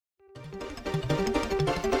Hello,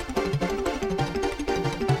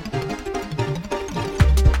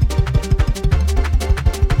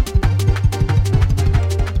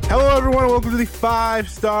 everyone. Welcome to the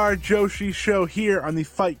 5-Star Joshi Show here on the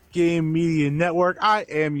Fight Game Media Network. I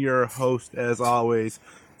am your host, as always,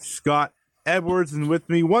 Scott Edwards, and with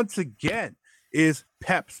me once again is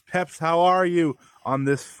Peps. Peps, how are you on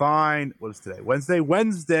this fine, what is today?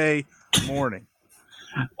 Wednesday morning.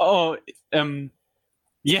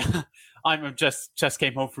 Yeah, I'm just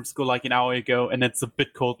came home from school like an hour ago, and it's a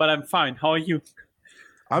bit cold, but I'm fine. How are you?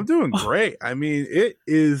 I'm doing great. I mean, it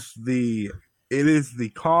is the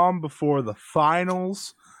calm before the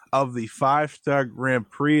finals of the 5-Star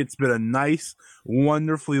Grand Prix. It's been a nice,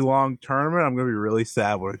 wonderfully long tournament. I'm going to be really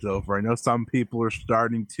sad when it's over. I know some people are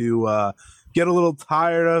starting to get a little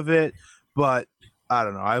tired of it, but I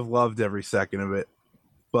don't know. I've loved every second of it.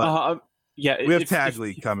 But yeah, we have Tag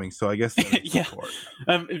League coming, so I guess yeah.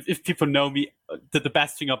 If people know me, the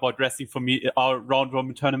best thing about wrestling for me are round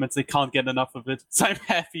robin tournaments. They can't get enough of it, so I'm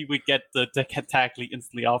happy we get the Tag League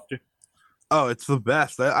instantly after. Oh, it's the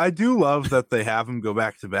best. I do love that they have them go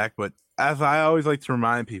back to back, but as I always like to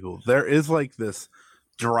remind people, there is like this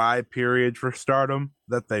dry period for Stardom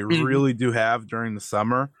that they really do have during the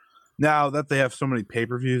summer. Now that they have so many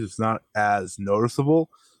pay-per-views, it's not as noticeable,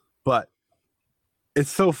 but it's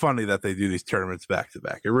so funny that they do these tournaments back to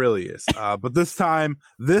back. It really is. But this time,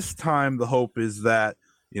 the hope is that,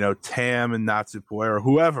 you know, Tam and Natsupoi or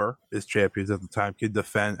whoever is champions at the time can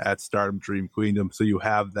defend at Stardom Dream Queendom. So you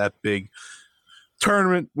have that big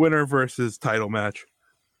tournament winner versus title match.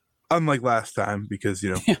 Unlike last time, because,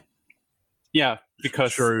 you know. Yeah,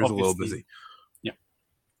 because sure he was a little busy. Yeah.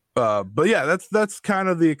 But yeah, that's kind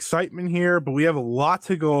of the excitement here. But we have a lot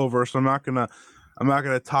to go over, so I'm not gonna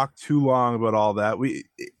talk too long about all that.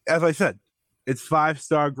 As I said, it's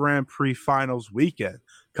 5-Star Grand Prix Finals weekend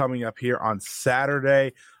coming up here on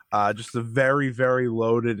Saturday. Just a very, very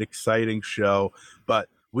loaded, exciting show. But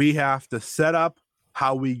we have to set up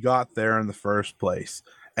how we got there in the first place.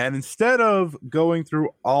 And instead of going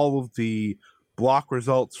through all of the block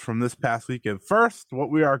results from this past weekend, first, what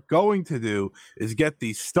we are going to do is get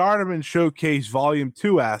the Stardom and Showcase Volume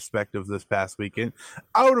 2 aspect of this past weekend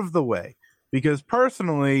out of the way. Because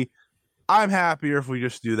personally, I'm happier if we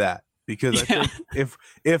just do that. Because I think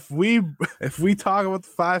if we talk about the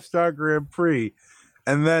 5-Star Grand Prix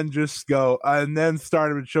and then just go and then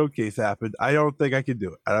Stardom and Showcase happened, I don't think I can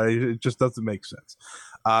do it. It just doesn't make sense.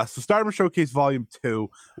 So Stardom and Showcase Volume 2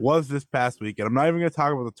 was this past week, and I'm not even going to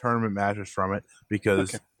talk about the tournament matches from it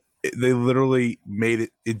because they literally made it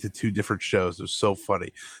into two different shows. It was so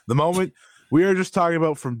funny. The moment we are just talking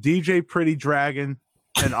about from DJ Pretty Dragon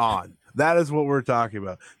and on. That is what we're talking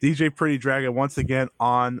about. DJ Pretty Dragon once again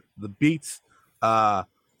on the beats.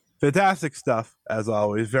 Fantastic stuff, as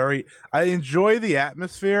always. I enjoy the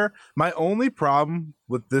atmosphere. My only problem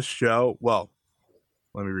with this show, well,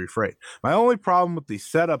 let me rephrase. My only problem with the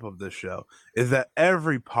setup of this show is that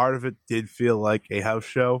every part of it did feel like a house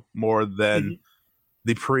show more than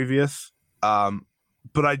the previous.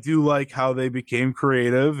 But I do like how they became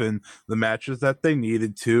creative and the matches that they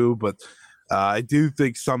needed to. But I do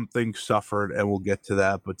think something suffered, and we'll get to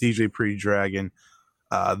that. But DJ Pretty Dragon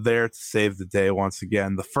there to save the day once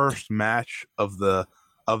again. The first match of the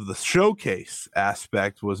showcase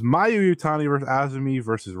aspect was Mayu Iwatani versus Azumi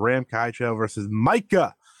versus Ram Kaicho versus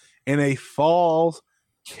Micah in a Falls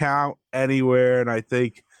Count Anywhere. And I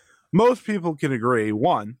think most people can agree,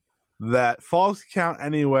 one, that Falls Count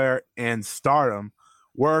Anywhere and Stardom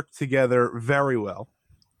work together very well.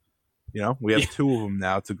 You know, we have two of them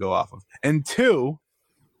now to go off of. And two,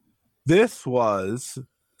 this was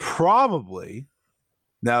probably,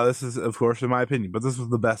 now this is, of course, in my opinion, but this was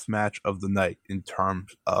the best match of the night in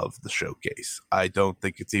terms of the showcase. I don't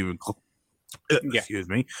think it's even excuse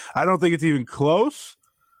me. I don't think it's even close.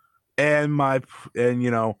 And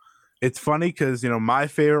you know, it's funny because, you know, my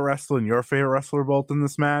favorite wrestler and your favorite wrestler are both in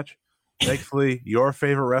this match. Thankfully, your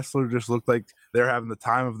favorite wrestler just looked like they're having the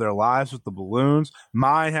time of their lives with the balloons.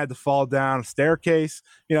 Mine had to fall down a staircase.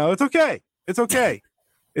 You know, it's okay. It's okay.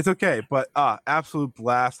 It's okay. But absolute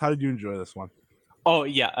blast. How did you enjoy this one? Oh,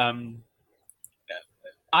 yeah.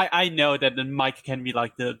 I know that Mike can be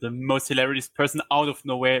like the most hilarious person out of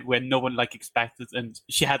nowhere where no one like expected, and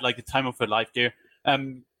she had like the time of her life there.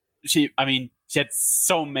 She had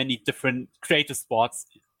so many different creative spots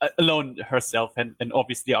alone herself and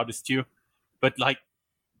obviously others too. But like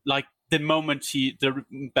the moment the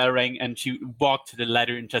bell rang and she walked to the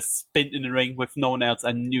ladder and just spin in the ring with no one else,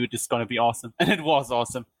 I knew this is gonna be awesome, and it was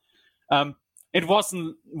awesome. It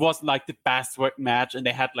wasn't like the best work match, and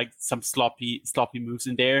they had like some sloppy moves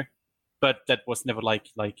in there. but that was never like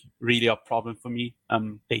really a problem for me.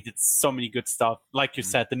 They did so many good stuff, like you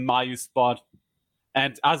said, the Mayu spot,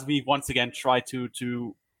 and as we once again try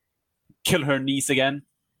to kill her niece again.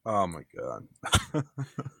 Oh my god.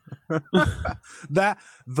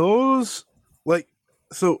 Those like,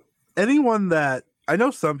 so anyone that I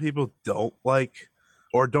know, some people don't like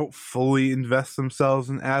or don't fully invest themselves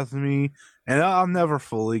in Azumi, and I'll never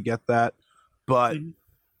fully get that, but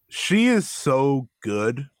she is so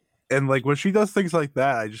good. And like when she does things like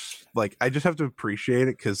that, I just have to appreciate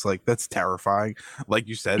it, because like that's terrifying. Like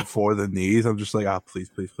you said, for the knees, I'm just like, oh, please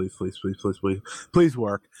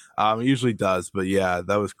work. It usually does, but yeah,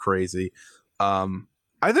 that was crazy.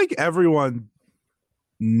 I think everyone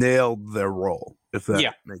nailed their role, if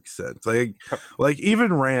that makes sense. Like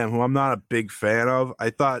even Ram, who I'm not a big fan of,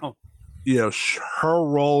 I thought her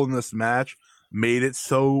role in this match made it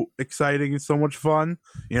so exciting and so much fun,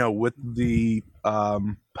 with the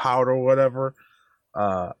powder or whatever.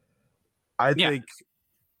 I think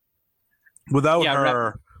without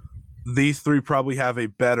her, these three probably have a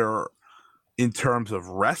better, in terms of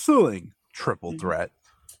wrestling, triple threat.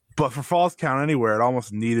 But for Falls Count Anywhere, it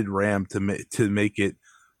almost needed Ram to make it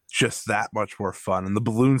just that much more fun. And the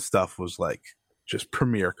balloon stuff was like just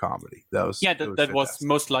premier comedy. That was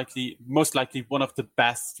most likely one of the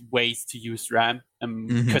best ways to use Ram,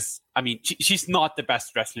 because I mean she's not the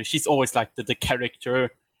best wrestler. She's always like the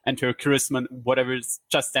character, and her charisma, whatever,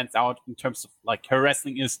 just stands out in terms of like her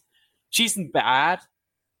wrestling is. She isn't bad,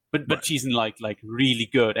 but she's in like really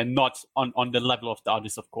good, and not on the level of the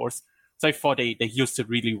others, of course. So I thought they used it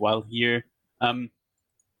really well here.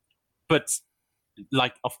 But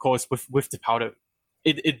like, of course, with the powder,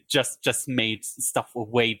 it just made stuff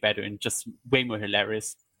way better and just way more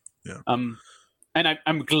hilarious. Yeah. And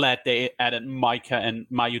I'm glad they added Maika and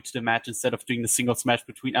Mayu to the match instead of doing the singles match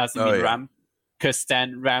between Azumi and Ram, because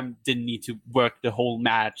then Ram didn't need to work the whole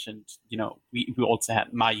match, and we also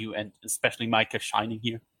had Mayu and especially Maika shining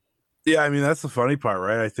here. Yeah, I mean that's the funny part,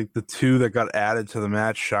 right? I think the two that got added to the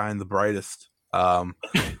match shine the brightest,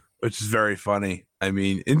 which is very funny. I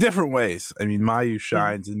mean, in different ways. I mean, Mayu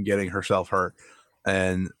shines in getting herself hurt,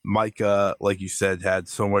 and Maika, like you said, had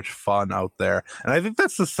so much fun out there. And I think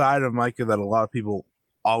that's the side of Maika that a lot of people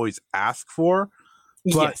always ask for.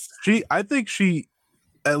 But I think she,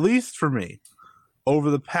 at least for me, over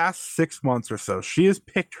the past 6 months or so, she has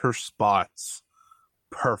picked her spots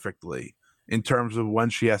perfectly in terms of when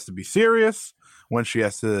she has to be serious, when she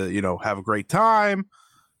has to, have a great time.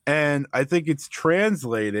 And I think it's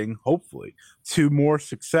translating, hopefully, to more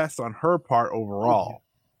success on her part overall,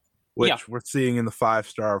 which we're seeing in the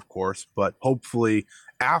 5-star, of course. But hopefully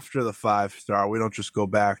after the 5-star, we don't just go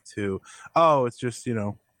back to, it's just,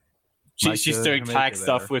 she's doing tag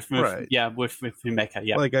stuff with Himeka.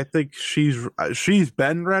 Yeah. Like, I think she's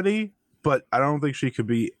been ready, but I don't think she could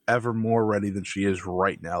be ever more ready than she is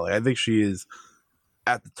right now. Like, I think she is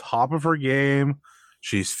at the top of her game.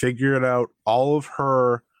 She's figured out all of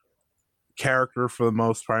her character for the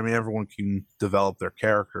most part. I mean, everyone can develop their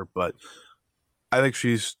character, but I think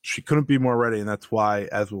she couldn't be more ready, and that's why,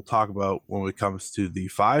 as we'll talk about when it comes to the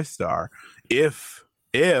 5-star, if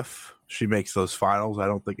she makes those finals, I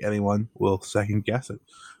don't think anyone will second guess it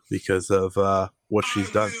because of what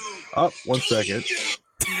she's done. Oh, 1 second.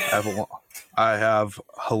 I have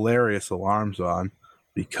hilarious alarms on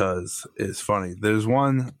because it's funny. There's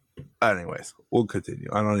one. Anyways, we'll continue.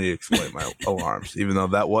 I don't need to explain my alarms, even though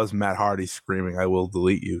that was Matt Hardy screaming, "I will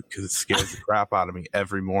delete you," because it scares the crap out of me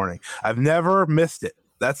every morning. I've never missed it.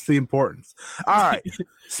 That's the importance. All right.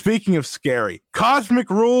 Speaking of scary, Cosmic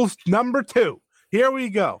Rules number 2. Here we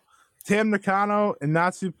go. Tam Nakano and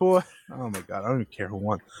Natsupoi. Oh my god, I don't even care who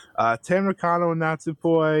won. Tam Nakano and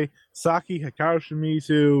Natsupoi, Saki Hikaru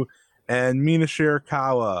Shimizu, and Mina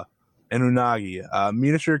Shirakawa and Unagi.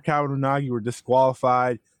 Mina Shirakawa and Unagi were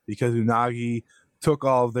disqualified because Unagi took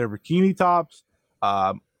all of their bikini tops.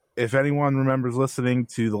 If anyone remembers listening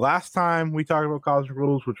to the last time we talked about Cosmic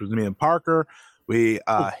Rules, which was me and Parker, we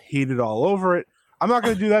hated all over it. I'm not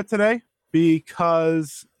going to do that today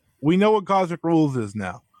because we know what Cosmic Rules is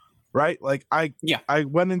now. Right? Like I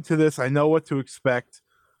went into this, I know what to expect.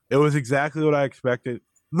 It was exactly what I expected.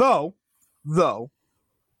 Though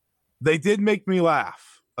they did make me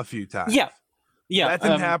laugh a few times. Yeah. That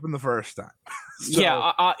didn't happen the first time. So,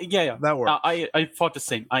 that worked. I thought the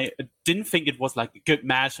same. I didn't think it was like a good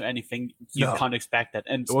match or anything. You can't expect that.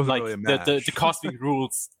 And like really the Cosmic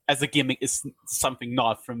Rules as a gimmick is something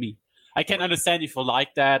not for me. I can understand if you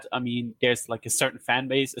like that. I mean, there's like a certain fan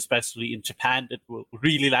base, especially in Japan, that will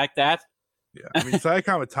really like that. Yeah, I mean,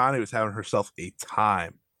 Sayaka Watani was having herself a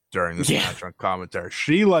time during this match on commentary.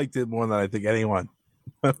 She liked it more than I think anyone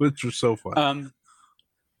which was so fun.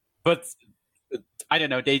 But I don't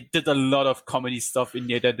know. They did a lot of comedy stuff in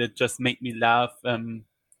there that just made me laugh.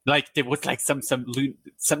 Like there was like some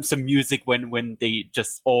music when they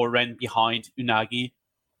just all ran behind Unagi.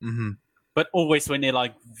 Mm-hmm. But always when they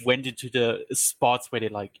like went into the spots where they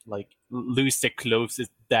like lose their clothes,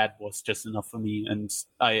 that was just enough for me, and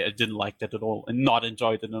I didn't like that at all, and not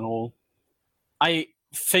enjoyed it at all. I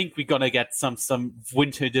think we're gonna get some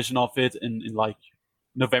winter edition of it in like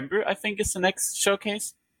November. I think is the next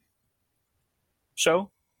showcase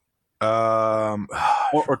show. I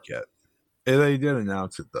forget. They did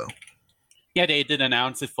announce it though. Yeah, they did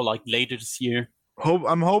announce it for like later this year.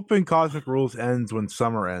 I'm hoping Cosmic Rules ends when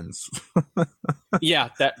summer ends. Yeah,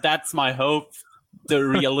 that's my hope. The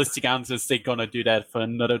realistic answer is they're gonna do that for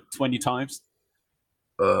another 20 times.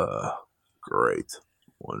 Great.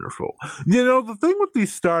 Wonderful. You know, the thing with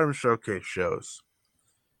these Stardom Showcase shows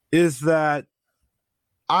is that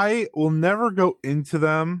I will never go into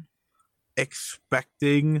them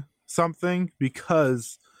expecting something,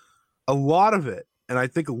 because a lot of it, and I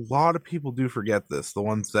think a lot of people do forget this, the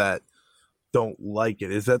ones that don't like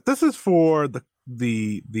it, is that this is for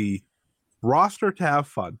the roster to have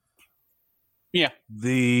fun. Yeah.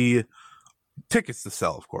 The tickets to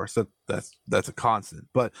sell, of course, that's a constant,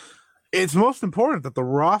 but it's most important that the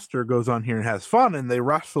roster goes on here and has fun, and they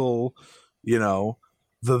wrestle, you know,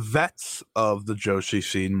 the vets of the Joshi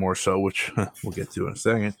scene more so, which we'll get to in a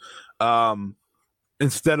second,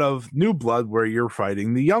 instead of New Blood, where you're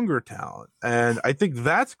fighting the younger talent. And I think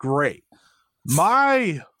that's great.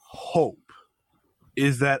 My hope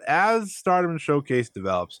is that as Stardom Showcase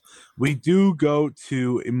develops, we do go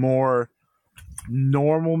to a more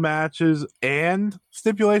normal matches and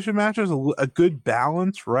stipulation matches, a good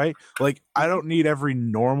balance, right? Like, I don't need every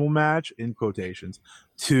normal match, in quotations,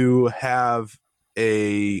 to have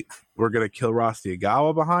we're gonna kill Ross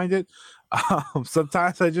Agawa behind it.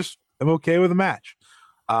 Sometimes I just am okay with a match,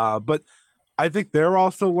 but I think they're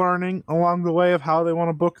also learning along the way of how they want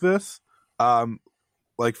to book this.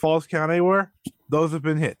 Like Falls Count Anywhere, those have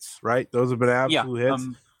been hits, right? Those have been absolute hits.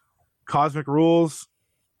 Cosmic Rules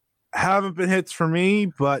haven't been hits for me,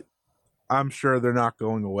 but I'm sure they're not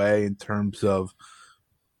going away in terms of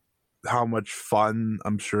how much fun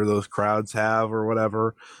I'm sure those crowds have or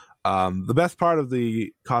whatever. The best part of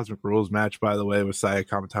the Cosmic Rules match, by the way, was Saya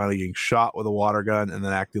Kamatani getting shot with a water gun and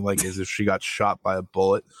then acting like as if she got shot by a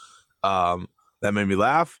bullet. That made me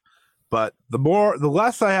laugh. But the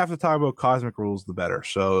less I have to talk about Cosmic Rules, the better.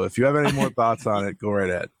 So if you have any more thoughts on it, go right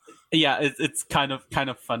ahead. Yeah, it's kind of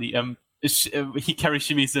funny. Hikari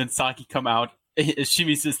Shimizu and Saki come out.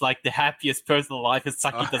 Shimizu is like the happiest person alive, and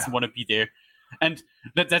Saki doesn't want to be there. And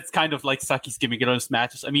that's kind of like Saki's gimmick in those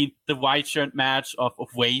matches. I mean, the white shirt match of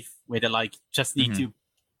Wave, where they like just need to,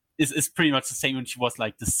 is pretty much the same when she was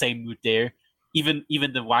like the same mood there. Even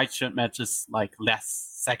the white shirt match is like less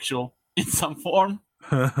sexual in some form.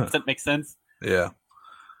 If that makes sense. Yeah.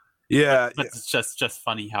 But it's just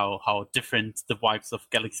funny how different the vibes of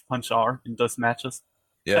Galaxy Punch are in those matches.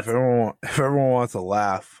 Yeah, if everyone wants to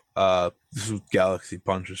laugh, this was Galaxy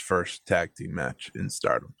Punch's first tag team match in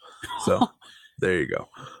Stardom. So there you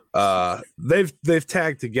go. They've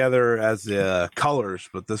tagged together as colors,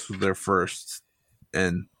 but this was their first,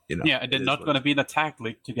 and you know. Yeah, and they're not going to be in a tag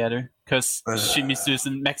league together because Shimizu's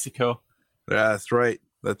in Mexico. Yeah, that's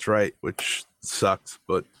right. Which sucks,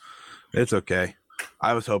 but it's okay.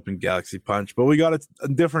 I was hoping Galaxy Punch, but we got a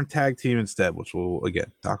different tag team instead, which we'll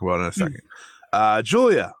again talk about in a second.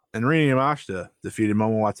 Julia and Rina Yamashita defeated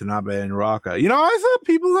Momo Watanabe and Ruaka. You know, I saw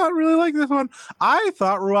people not really like this one. I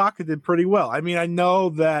thought Ruaka did pretty well. I mean, I know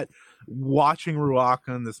that watching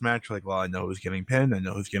Ruaka in this match, like, well, I know who's getting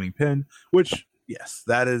pinned, which, yes,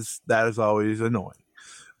 that is always annoying.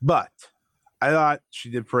 But I thought she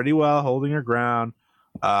did pretty well holding her ground.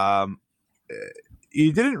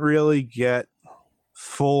 You didn't really get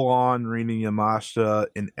full-on Rina Yamashita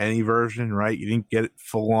in any version, right? You didn't get it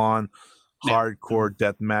full-on hardcore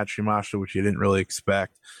deathmatch Yamashita, which you didn't really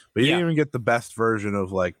expect. But you didn't even get the best version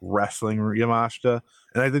of, like, wrestling Yamashita.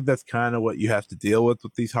 And I think that's kind of what you have to deal with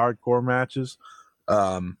these hardcore matches.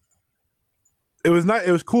 It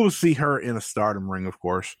was cool to see her in a Stardom ring, of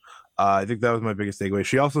course. I think that was my biggest takeaway.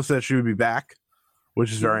 She also said she would be back,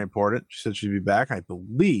 which is very important. She said she'd be back. I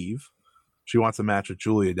believe she wants a match with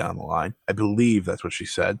Julia down the line. I believe that's what she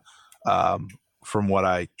said, from what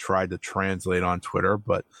I tried to translate on Twitter.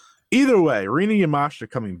 But either way, Rina Yamashita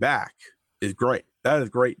coming back is great. That is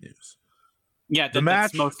great news. Yeah,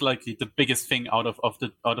 that's most likely the biggest thing out of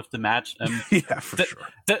the match. Yeah, for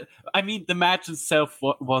sure. I mean, the match itself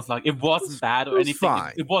was like, it wasn't bad or anything.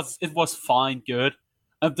 Fine. It was fine, good.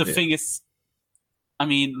 The thing is, I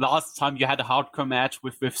mean, last time you had a hardcore match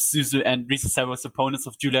with Suzu and Risa Sava's opponents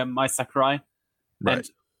of Julia and Mai Sakurai, and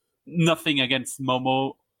nothing against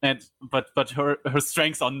Momo, but her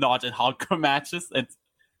strengths are not in hardcore matches, and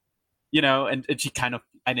and she kind of,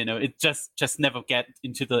 I don't know, it just never get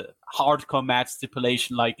into the hardcore match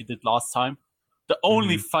stipulation like it did last time. The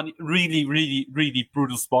only funny, really, really, really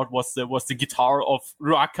brutal spot was the guitar of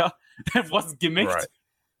Ruaka that was gimmicked.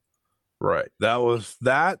 Right. That was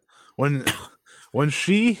that when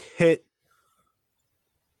she hit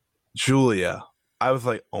Julia, I was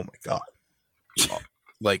like, oh my god.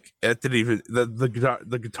 Like it didn't even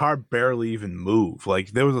the guitar barely even moved.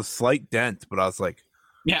 Like there was a slight dent, but I was like,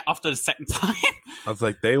 yeah, after the second time. I was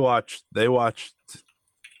like, they watched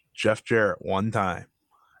Jeff Jarrett one time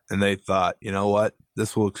and they thought, you know what,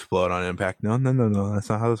 this will explode on Impact. No, that's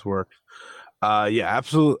not how this works. Yeah,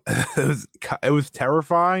 absolutely. It was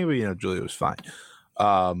terrifying, but Julia was fine.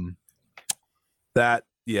 That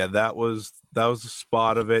was the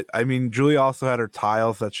spot of it. I mean, Julia also had her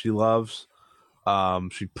tiles that she loves.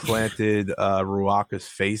 She planted Ruaka's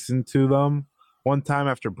face into them one time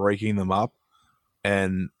after breaking them up,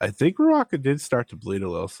 and I think Ruaka did start to bleed a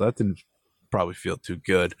little, so that didn't probably feel too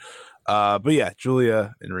good. But yeah,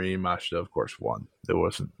 Julia and Rin Mashita, of course, won. There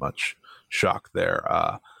wasn't much shock there.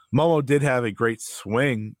 Momo did have a great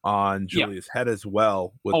swing on Julia's head as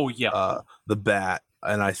well with the bat.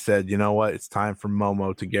 And I said, you know what? It's time for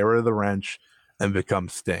Momo to get rid of the wrench and become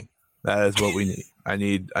Sting. That is what we need. I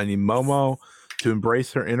need Momo to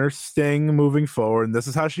embrace her inner Sting moving forward. And this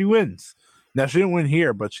is how she wins. Now, she didn't win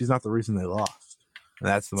here, but she's not the reason they lost. And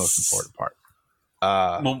that's the most important part.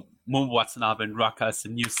 Momo Watanabe and Ruaka is the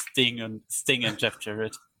new Sting and Jeff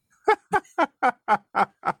Jarrett.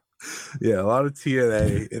 Yeah, a lot of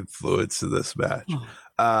TNA influence to this match.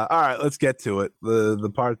 All right, let's get to it.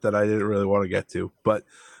 The part that I didn't really want to get to, but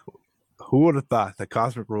who would have thought that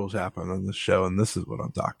Cosmic Rules happened on this show? And this is what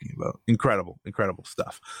I'm talking about. Incredible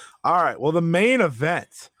stuff. All right, well, the main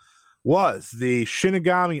event was the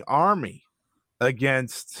Shinigami Army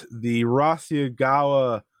against the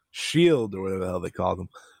Roshiagawa Shield, or whatever the hell they called them.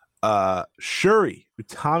 Shuri,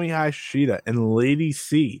 Utami Hayashida, and Lady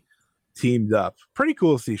C teamed up. Pretty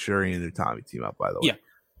cool to see Shuri and Utami team up, by the way. Yeah.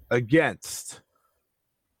 Against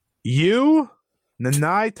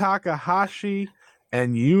Nanae Takahashi,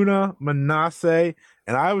 and Yuna Manase.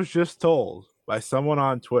 And I was just told by someone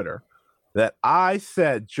on Twitter that I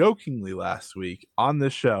said jokingly last week on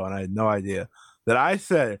this show, and I had no idea, that I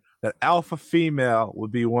said that Alpha Female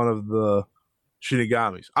would be one of the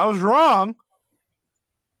Shinigamis. I was wrong,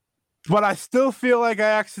 but I still feel like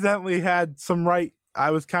I accidentally had some right.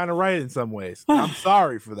 I was kind of right in some ways. I'm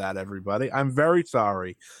sorry for that, everybody. I'm very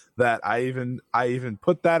sorry that I even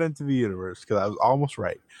put that into the universe, because I was almost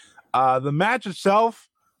right. The match itself,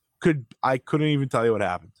 I couldn't even tell you what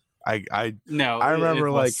happened. I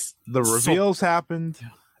remember like the reveals happened,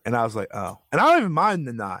 and I was like, oh. And I don't even mind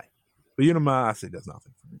Nanae, but Yuna Manase does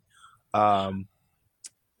nothing for me.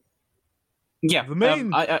 The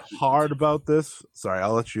main hard about this. Sorry,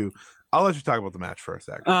 I'll let you talk about the match for a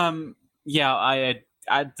second.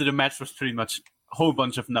 The match was pretty much a whole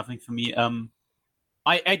bunch of nothing for me.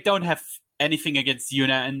 I don't have anything against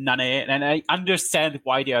Yuna and Nanae, and I understand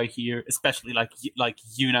why they are here, especially like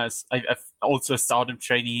Yuna's. I've also a Stardom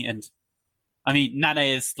trainee, and I mean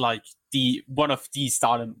Nanae is like one of the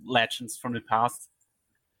Stardom legends from the past.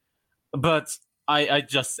 But I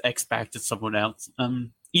just expected someone else.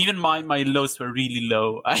 Even my lows were really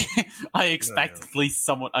low. I expected at least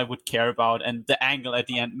someone I would care about, and the angle at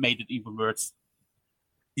the end made it even worse.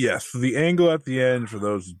 Yes, the angle at the end, for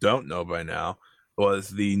those who don't know by now, was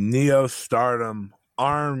the Neo Stardom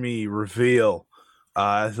Army reveal.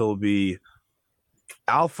 It'll be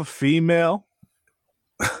Alpha Female,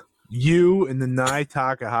 you and Nanae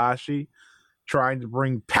Takahashi trying to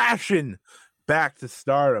bring passion back to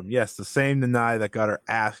Stardom. Yes, the same Nanae that got her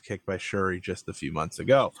ass kicked by Shuri just a few months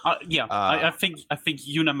ago. I think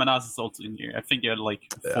Yuna Manase is also in here. I think they're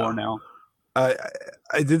like 4 now. I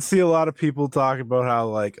did see a lot of people talk about how,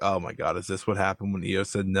 like, oh my god, is this what happened when Io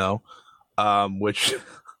said no? Which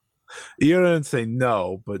Io didn't say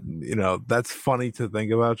no, but that's funny to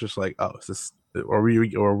think about. Just like, oh, is this? Are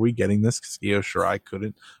we getting this because Io Shirai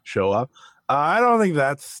couldn't show up? I don't think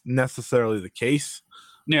that's necessarily the case.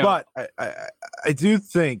 No. But I do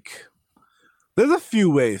think there's a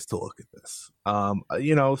few ways to look at this.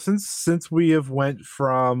 Since we have went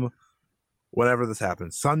from whenever this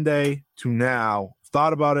happened, Sunday to now,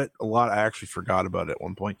 thought about it a lot. I actually forgot about it at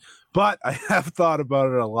one point, but I have thought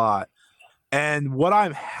about it a lot. And what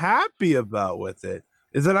I'm happy about with it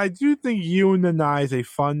is that I do think you and Nanai is a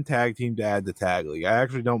fun tag team to add to Tag League. I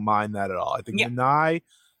actually don't mind that at all. I think Nanai,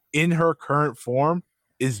 in her current form,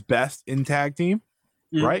 is best in tag team,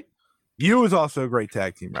 right? You is also a great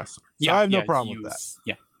tag team wrestler. So I have no problem with that.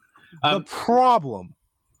 Yeah. The problem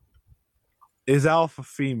is alpha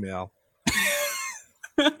female.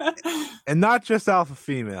 And not just alpha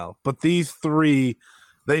female, but these three,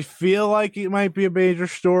 they feel like it might be a major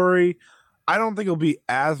story. I don't think it'll be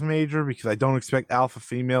as major because I don't expect alpha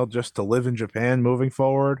female just to live in Japan moving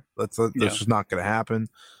forward. That's just not going to happen.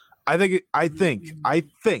 I think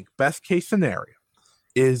best case scenario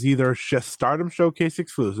is either just Stardom Showcase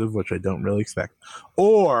exclusive, which I don't really expect,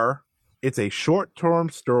 or it's a short-term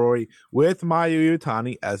story with Mayu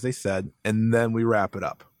Iwatani, as they said, and then we wrap it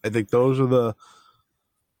up. I think those are the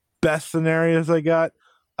best scenarios I got.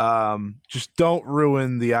 Just don't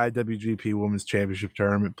ruin the IWGP Women's Championship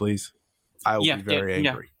tournament, please. I will be very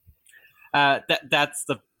angry. That's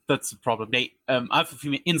the problem. They Alpha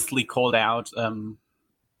Female instantly called out Mayu,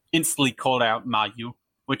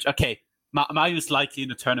 which Mayu is likely in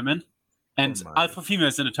the tournament, and Alpha Female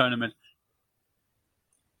is in the tournament.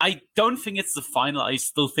 I don't think it's the final. I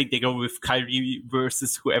still think they go with Kairi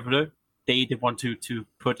versus whoever they want to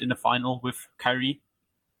put in the final with Kairi.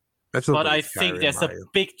 But I think there's a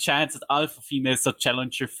big chance that Alpha Female is a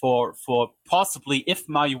challenger for possibly, if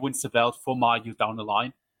Mayu wins the belt, for Mayu down the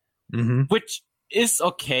line, which is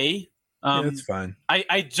okay. It's fine.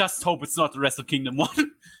 I just hope it's not the Wrestle Kingdom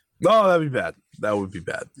one. No, that'd be bad. That would be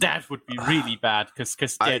bad. That would be really bad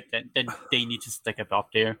because then they need to stick it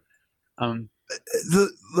up there.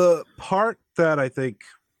 The part that I think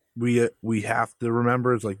we have to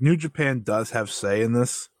remember is like New Japan does have say in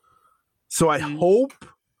this, so I hope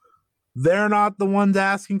they're not the ones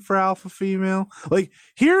asking for alpha female. Like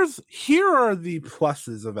here are the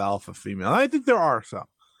pluses of alpha female. I think there are some,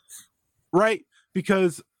 right?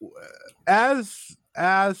 Because as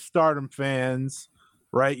Stardom fans,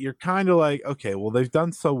 right, you're kind of like, okay, well, they've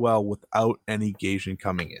done so well without any Gaijin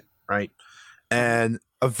coming in, right? And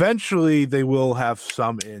eventually they will have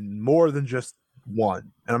some in, more than just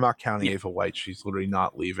one. And I'm not counting Ava White. She's literally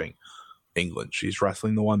not leaving England. She's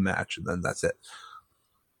wrestling the one match, and then that's it.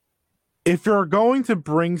 If you're going to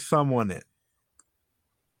bring someone in,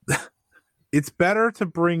 it's better to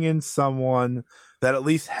bring in someone that at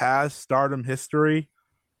least has Stardom history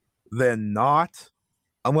than not,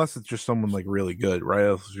 unless it's just someone like really good,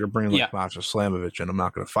 right? If you're bringing like Masha Slamovich, and I'm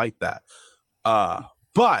not going to fight that.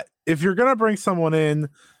 But if you're going to bring someone in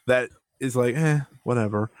that is like,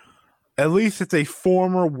 whatever, at least it's a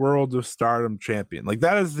former World of Stardom champion. Like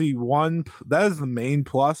that is the main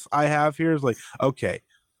plus I have here is like, okay,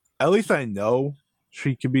 at least I know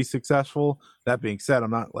she can be successful. That being said,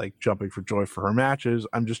 I'm not like jumping for joy for her matches.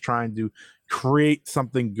 I'm just trying to create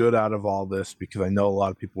something good out of all this because I know a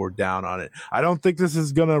lot of people were down on it. I don't think this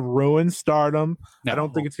is going to ruin Stardom. No. I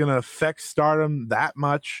don't think it's going to affect Stardom that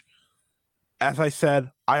much. As I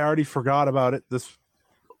said, I already forgot about it this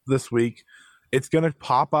week. It's going to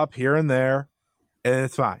pop up here and there, and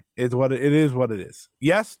it's fine. It's what it is. What it is.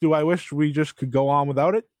 Yes, do I wish we just could go on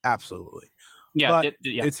without it? Absolutely. Yeah, but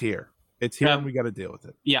it's here. It's here, and we got to deal with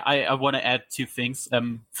it. Yeah, I want to add two things.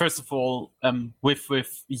 First of all,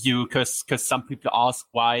 with you, because some people ask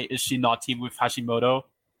why is she not team with Hashimoto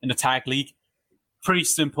in the tag league. Pretty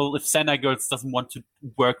simple. If Sendai Girls doesn't want to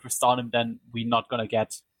work with Stardom, then we're not gonna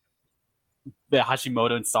get the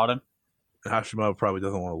Hashimoto in Stardom. Hashimoto probably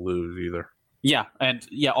doesn't want to lose either. Yeah, and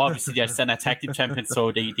obviously they're Sendai tag team champions,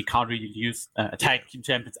 so they can't really lose. Tag team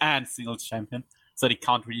champions and singles champion, so they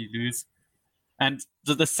can't really lose. And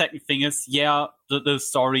the second thing is, the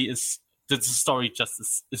story is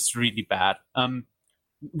really bad.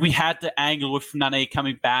 We had the angle with Nane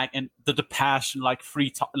coming back and the passion like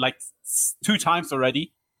two times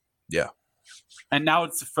already. Yeah. And now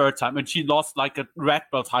it's the third time, and she lost like a red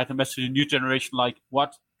belt title match to the New Generation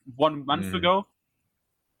 1 month ago.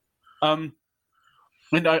 And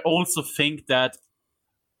I also think that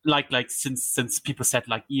since people said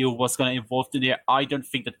like Io was gonna involved in there, I don't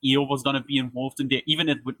think that Io was gonna be involved in there, even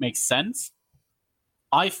it would make sense.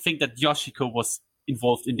 I think that Yoshiko was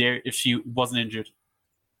involved in there if she wasn't injured.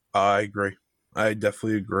 I agree. I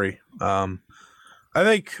definitely agree. I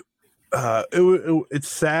think it's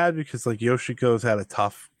sad because like Yoshiko's had a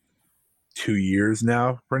tough 2 years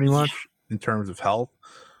now, pretty much in terms of health.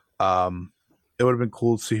 It would have been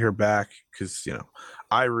cool to see her back because,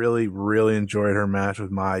 I really, really enjoyed her match with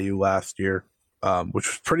Mayu last year, which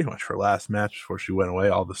was pretty much her last match before she went away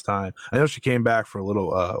all this time. I know she came back for a little,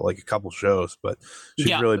 like a couple shows, but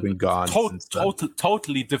she's really been gone since then.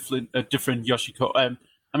 Totally different Yoshiko.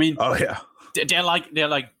 Oh, yeah. they're like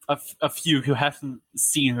a few who haven't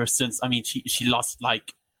seen her since. I mean, she lost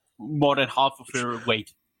like more than half of her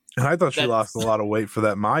weight. And I thought she lost a lot of weight for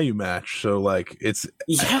that Mayu match. So like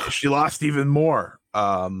she lost even more.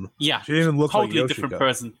 Yeah, she didn't even look totally like Yoshiko. Different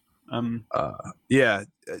person. Yeah,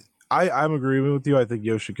 I'm agreeing with you. I think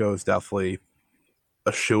Yoshiko is definitely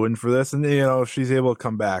a shoo-in for this, and if she's able to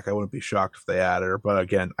come back, I wouldn't be shocked if they added her. But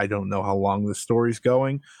again, I don't know how long this story's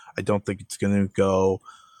going. I don't think it's going to go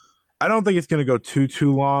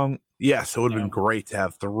too long. Yes, it would have been great to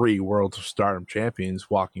have 3 Worlds of Stardom champions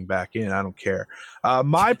walking back in. I don't care.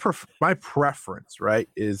 My preference, right,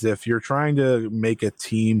 is if you're trying to make a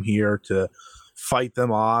team here to fight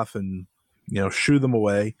them off and shoo them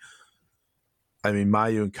away. I mean,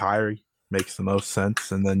 Mayu and Kairi makes the most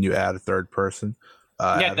sense, and then you add a third person.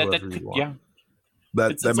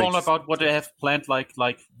 It's all about what they have planned, like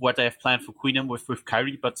what they have planned for Queendom with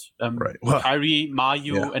Kairi, but right. Well, Kairi,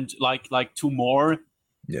 Mayu, and like 2 more.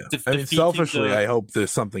 Yeah, I mean, selfishly, I hope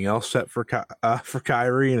there's something else set for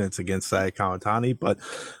Kairi, and it's against Saya Kamatani. But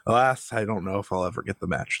alas, I don't know if I'll ever get the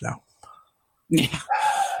match now.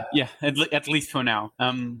 Yeah, at least for now.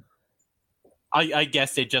 I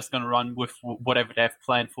guess they're just gonna run with whatever they have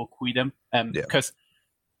planned for Queendom, because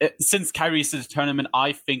since Kairi's in the tournament,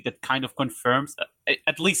 I think that kind of confirms,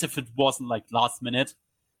 at least if it wasn't like last minute,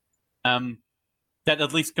 that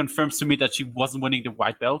at least confirms to me that she wasn't winning the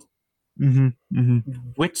white belt.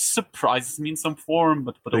 Which surprises me in some form,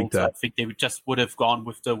 but also I think they would have gone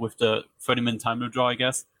with the 30-minute time draw, I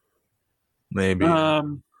guess. Maybe.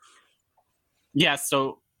 Yeah,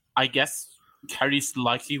 so I guess Kairi's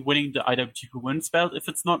likely winning the IWGP Women's belt if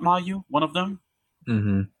it's not Mayu, one of them.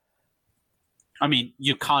 I mean,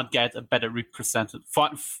 you can't get a better represented,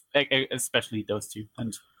 especially those two.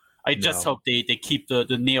 And I just hope they keep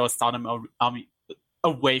the Neo Stardom army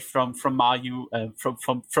away from Mayu,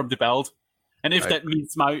 from the belt. And if that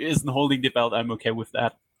means Mayu isn't holding the belt, I'm okay with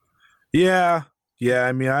that. Yeah.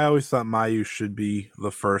 I mean, I always thought Mayu should be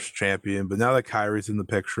the first champion, but now that Kairi's in the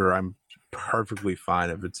picture, I'm perfectly fine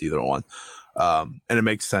if it's either one. And it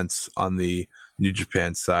makes sense on the New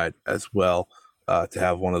Japan side as well to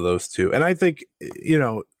have one of those two. And I think,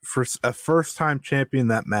 for a first-time champion,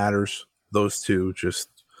 that matters. Those two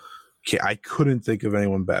I couldn't think of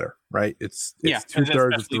anyone better, right? It's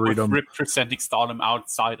 2/3 of Freedom representing Stardom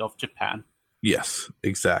outside of Japan. Yes,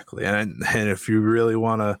 exactly. And if you really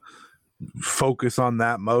want to focus on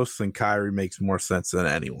that most, then Kairi makes more sense than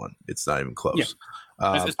anyone. It's not even close.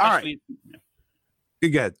 Yeah. All right.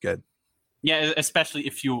 Good. Yeah, especially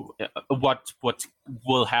if you what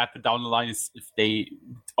will happen down the line is if they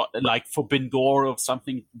like Forbidden Door or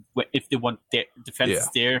something. If they want their defense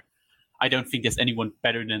there, I don't think there's anyone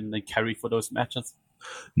better than Kairi for those matches.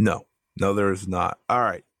 No, there is not. All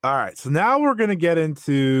right. So now we're going to get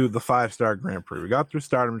into the 5-star Grand Prix. We got through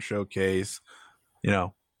Stardom Showcase. It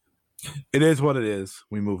is what it is.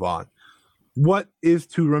 We move on. What is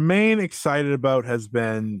to remain excited about has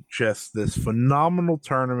been just this phenomenal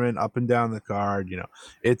tournament up and down the card.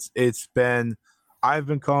 I've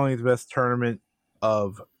been calling it the best tournament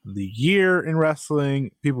of the year in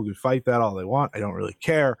wrestling. People can fight that all they want. I don't really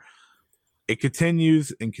care. It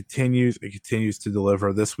continues and continues and continues to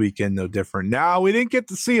deliver. This weekend, no different. Now, we didn't get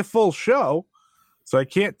to see a full show, so I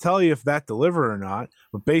can't tell you if that delivered or not,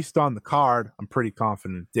 but based on the card, I'm pretty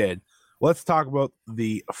confident it did. Let's talk about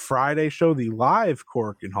the Friday show, the live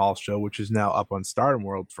Korakuen Hall show, which is now up on Stardom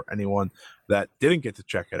World for anyone that didn't get to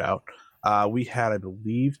check it out. We had, I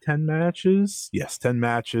believe, 10 matches. Yes, 10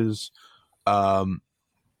 matches.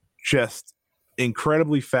 Just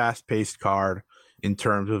incredibly fast-paced card in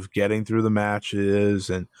terms of getting through the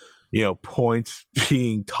matches and, points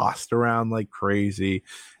being tossed around like crazy.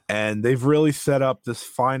 And they've really set up this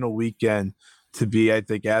final weekend to be, I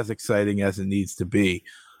think, as exciting as it needs to be.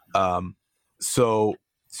 So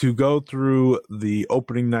to go through the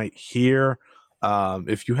opening night here,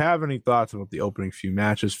 if you have any thoughts about the opening few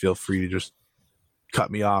matches, feel free to just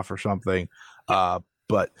cut me off or something.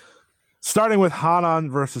 But starting with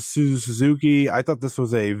Hanan versus Suzu Suzuki, I thought this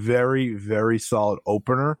was a very, very solid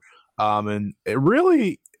opener. And it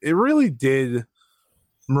really did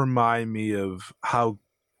remind me of how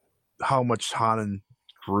much Hanan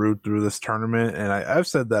grew through this tournament. And I've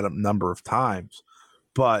said that a number of times,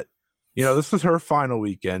 but this was her final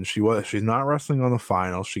weekend. She's not wrestling on the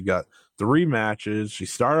final. She got 3 matches. She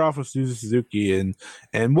started off with Suzu Suzuki,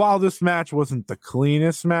 and while this match wasn't the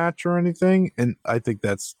cleanest match or anything, and I think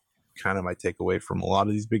that's kind of my takeaway from a lot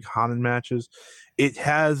of these big Hanan matches, it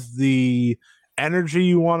has the energy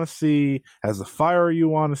you want to see, has the fire you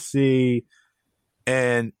want to see,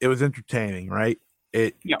 and it was entertaining, right?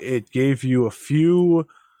 It gave you a few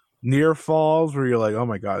near falls where you're like, oh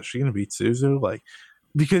my god, is she gonna beat Suzu? Like,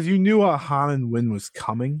 because you knew a Hanan win was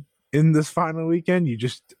coming in this final weekend, you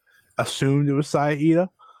just assumed it was Saida.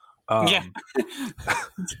 Yeah.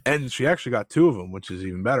 And she actually got 2 of them, which is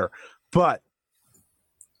even better. But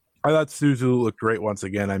I thought Suzu looked great once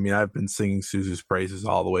again. I mean, I've been singing Suzu's praises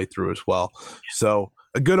all the way through as well. So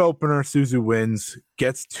a good opener. Suzu wins,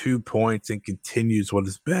 gets 2 points, and continues what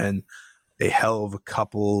has been a hell of a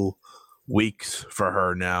couple weeks for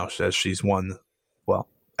her now, as she's won. Well,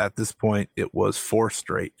 at this point, it was 4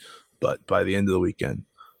 straight, but by the end of the weekend,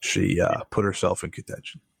 she put herself in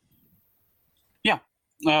contention. Yeah.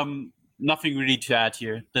 Nothing really to add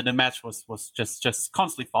here. The match was just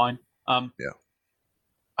constantly fine. Yeah.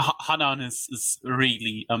 Hanan is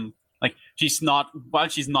really like she's not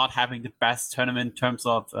having the best tournament in terms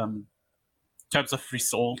of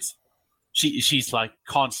results. She's like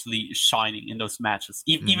constantly shining in those matches,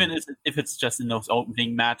 even if it's just in those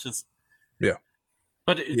opening matches. Yeah.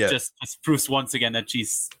 But it just proves once again that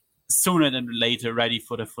she's sooner than later ready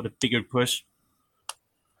for the bigger push.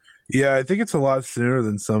 Yeah, I think it's a lot sooner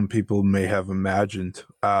than some people may have imagined.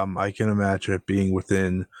 I can imagine it being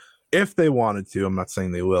within, if they wanted to, I'm not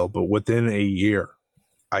saying they will, but within a year,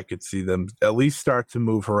 I could see them at least start to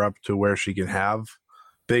move her up to where she can have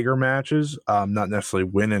bigger matches, not necessarily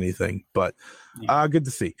win anything, but good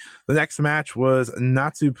to see. The next match was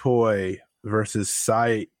Natsupoi versus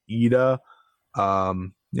Saida.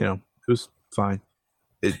 It was fine.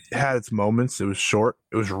 It had its moments. It was short.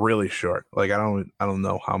 It was really short. Like I don't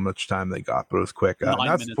know how much time they got, but it was quick.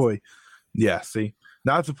 Natsupoi,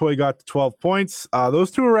 Natsupoi got to 12 points.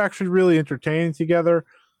 Those two were actually really entertaining together.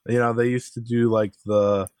 They used to do like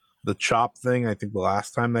the chop thing. I think the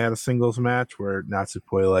last time they had a singles match where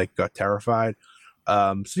Natsupoi like got terrified.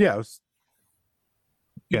 It was,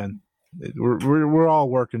 again, we're all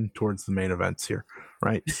working towards the main events here,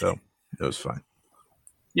 right? So it was fine.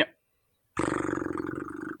 Yeah.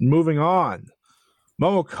 Moving on,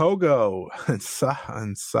 Momokogo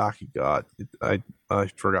and Saki. God, I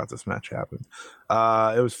forgot this match happened.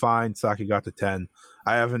 It was fine. Saki got to 10.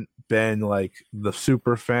 I haven't been like the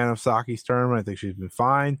super fan of Saki's tournament. I think she's been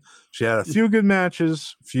fine. She had a few good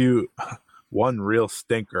matches, one real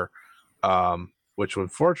stinker, which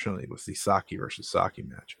unfortunately was the Saki versus Saki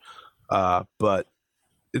match. But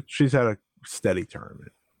she's had a steady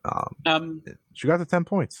tournament. She got to 10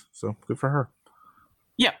 points, so good for her.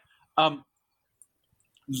 Yeah. I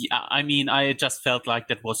mean, I just felt like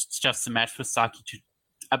that was just a match for Saki to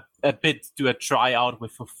a bit do a tryout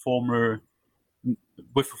with a former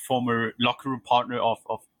locker room partner of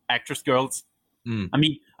Actress Girls. I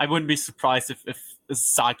mean, I wouldn't be surprised if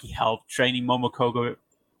Saki helped training Momokogo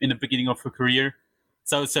in the beginning of her career.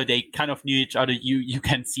 So they kind of knew each other. You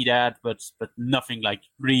can see that, but nothing like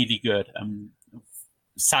really good.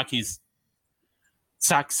 Saki's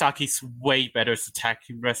way better as a tag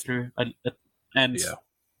team wrestler, and yeah.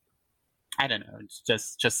 I don't know.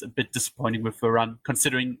 It's just a bit disappointing with her run,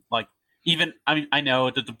 considering like I know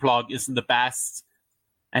that the blog isn't the best,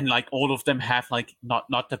 and like all of them have like not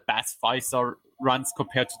the best 5-star runs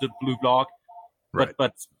compared to the blue blog, right.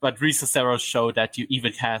 but Risa Sera showed that you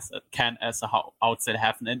even can as a outsider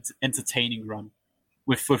have an entertaining run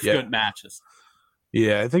with good matches.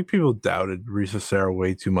 Yeah, I think people doubted Risa Sera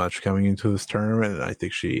way too much coming into this tournament, and I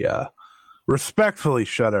think she respectfully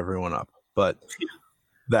shut everyone up. But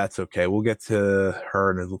that's okay. We'll get to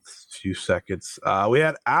her in a few seconds. We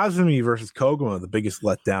had Azumi versus Koguma, the biggest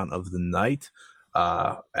letdown of the night,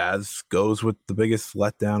 as goes with the biggest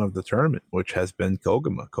letdown of the tournament, which has been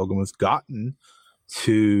Koguma. Koguma's gotten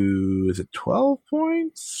to, is it 12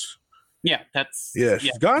 points? Yeah,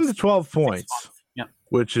 she's gotten to 12 points,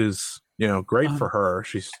 which is great for her.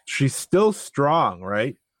 She's still strong,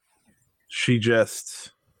 right? She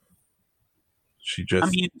just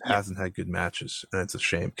hasn't had good matches, and it's a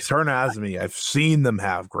shame because her and Azumi, I've seen them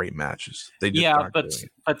have great matches. They just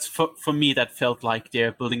but for me that felt like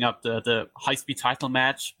they're building up the high speed title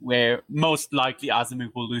match where most likely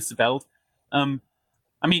Azumi will lose the belt. I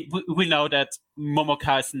mean, we know that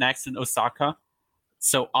Momoka is next in Osaka,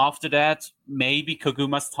 so after that maybe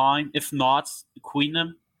Koguma's time. If not,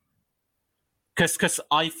 Queenum. Because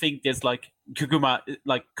I think there's like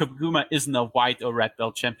Koguma isn't a white or red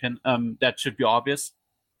belt champion. That should be obvious.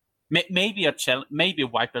 Maybe a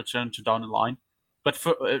white belt challenger down the line, but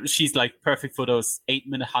she's like perfect for those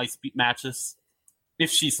 8-minute high speed matches if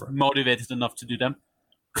she's motivated enough to do them.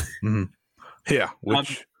 Mm-hmm. Yeah,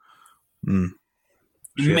 which maybe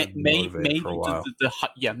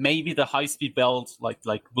the high speed belt like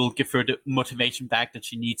will give her the motivation back that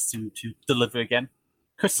she needs to deliver again.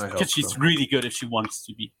 Because she's really good if she wants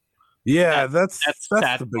to be. Yeah, that's That's the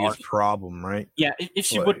that part. biggest problem, right? Yeah, Like,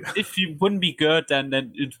 if she wouldn't be good, then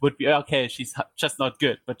it would be okay. She's just not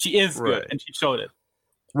good, but she is good, right, and she showed it.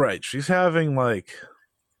 right. She's having like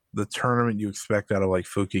the tournament you expect out of like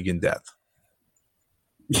Fukigen Death,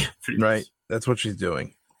 Yeah, pretty right? much. That's what she's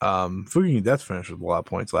doing. Fukigen Death finished with a lot of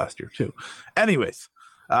points last year too. Anyways,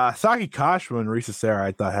 Saki Kashima and Risa Sera,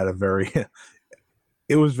 I thought had a very,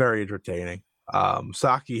 it was very entertaining.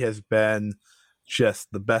 Saki has been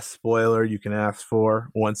just the best spoiler you can ask for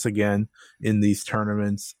once again in these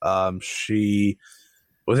tournaments. She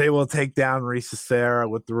was able to take down Risa Sera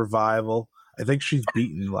with the revival. I think she's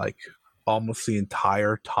beaten like almost the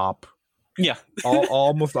entire top, Yeah,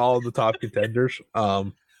 almost all of the top contenders.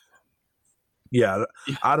 Yeah,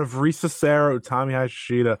 out of Risa Sera, Utami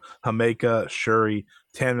Hayashishita, Hameka, Shuri,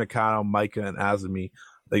 Tam Nakano, Maika, and Azumi,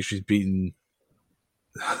 I think she's beaten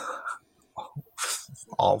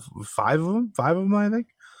all five of them. I think.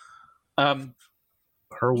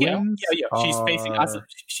 Her wins. yeah. She's facing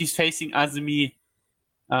Azumi.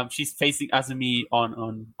 She's facing Azumi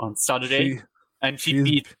on Saturday, and she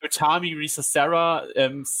beat Utami, Risa Sera,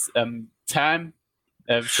 Tam,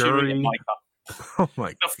 Shuri, and Maika. Oh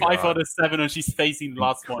my god! 5 out of 7, and she's facing the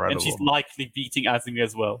last one, and she's likely beating Azumi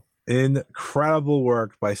as well. Incredible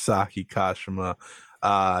work by Saki Kashima.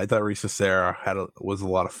 I thought Risa Sera was a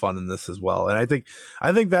lot of fun in this as well, and I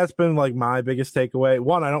think that's been like my biggest takeaway.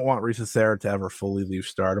 One, I don't want Risa Sera to ever fully leave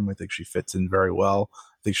Stardom. I think she fits in very well.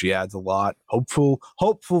 I think she adds a lot. Hopeful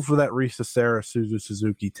for that Risa Sera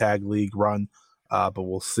Suzuki Tag League run, but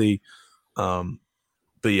we'll see.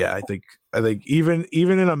 But yeah, I think even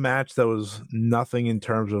in a match that was nothing in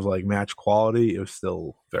terms of like match quality, it was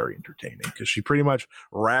still very entertaining because she pretty much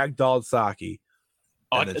ragdolled Saki.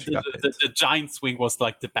 The giant swing was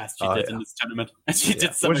like the best she did in this tournament, and she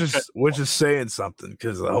did some which is saying something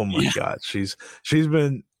because oh my god, she's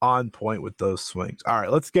been on point with those swings. All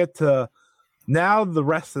right, let's get to now the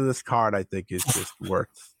rest of this card. I think is just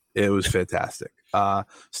worth. It was fantastic.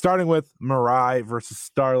 Starting with Mirai versus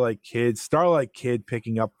Starlight Kid. Starlight Kid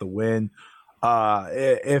picking up the win.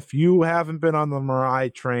 If you haven't been on the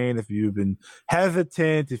Mirai train, if you've been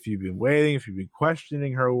hesitant, if you've been waiting, if you've been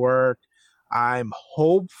questioning her work, I'm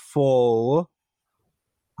hopeful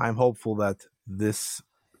that this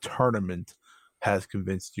tournament has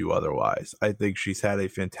convinced you otherwise. I think she's had a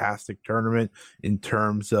fantastic tournament in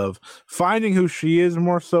terms of finding who she is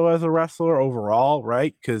more so as a wrestler overall,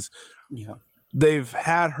 right? Because they've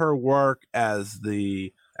had her work as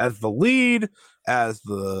the lead, as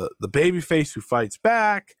the babyface who fights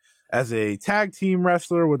back, as a tag team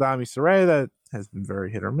wrestler with Ami Sourei that has been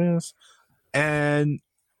very hit or miss. And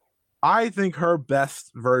I think her best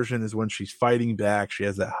version is when she's fighting back. She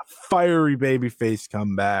has that fiery babyface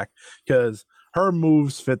comeback because her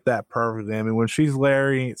moves fit that perfectly. I mean, when she's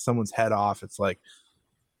layering someone's head off, it's like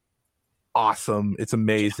awesome. It's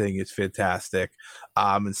amazing. It's fantastic.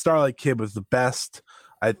 And Starlight Kid was the best.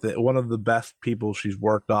 I think one of the best people she's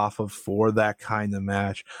worked off of for that kind of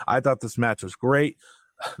match. I thought this match was great.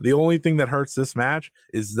 The only thing that hurts this match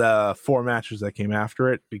is the 4 matches that came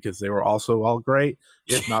after it because they were also all great,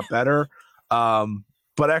 if not better.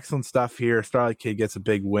 But excellent stuff here. Starlight Kid gets a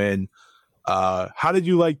big win. How did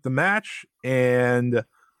you like the match? And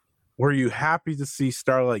were you happy to see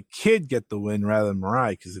Starlight Kid get the win rather than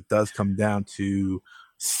Mirai? Because it does come down to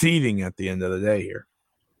seeding at the end of the day here.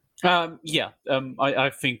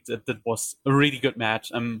 I think that was a really good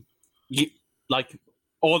match. Like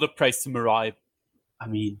all the praise to Mirai. I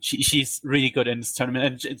mean, she's really good in this tournament,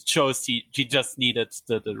 and it shows she just needed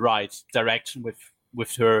the right direction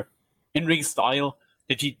with her in-ring style.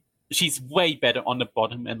 That she's way better on the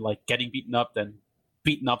bottom and like getting beaten up than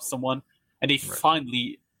beating up someone. And they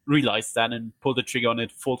finally realized that and pulled the trigger on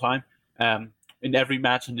it full time in every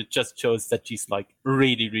match, and it just shows that she's like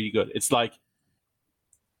really, really good. It's like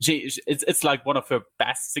it's like one of her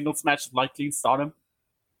best singles matches likely in Stardom,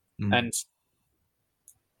 and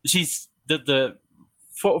she's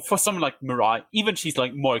for someone like Mirai, even she's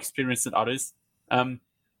like more experienced than others.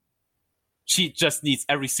 She just needs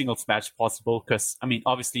every singles match possible because I mean,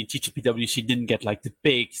 obviously in GGPW she didn't get like the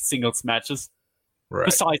big singles matches. Right.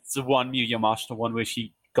 Besides the one Miyu Yamashita one where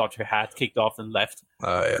she got her hat kicked off and left.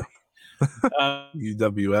 Oh yeah.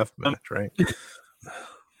 UWF match, right?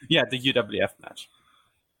 Yeah, the UWF match.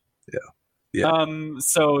 Yeah.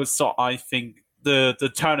 So I think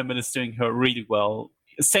the tournament is doing her really well.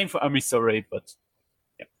 Same for Ami Sourei, but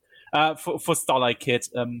yeah. For Starlight Kid,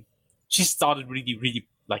 she started really, really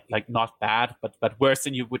like not bad, but worse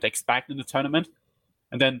than you would expect in the tournament,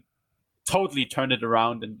 and then totally turned it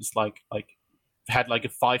around and just like had like a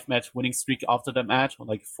 5-match winning streak after the match, or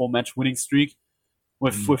like a 4-match winning streak.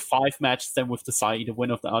 with 5 matches, then with the Saya the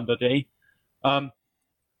win of the other day.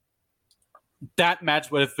 That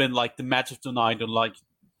match would have been like the match of the night on like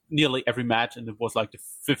nearly every match, and it was like the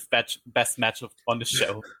 5th best match on the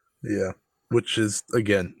show. Yeah, which is,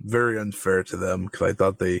 again, very unfair to them because I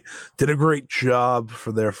thought they did a great job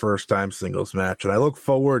for their first time singles match, and I look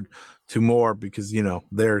forward to more because, you know,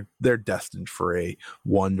 they're destined for a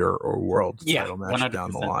Wonder or World title match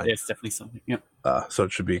down the line. There's definitely something. Yeah. So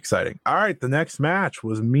it should be exciting. All right, the next match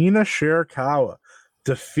was Mina Shirakawa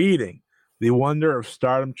defeating the Wonder of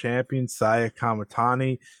Stardom champion Saya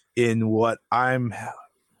Kamitani in what I'm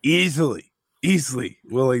easily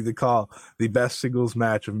willing to call the best singles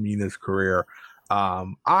match of Mina's career.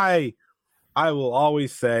 I will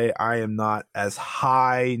always say I am not as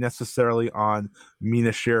high necessarily on Mina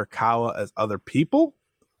Shirakawa as other people,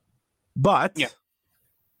 but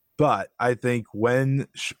I think when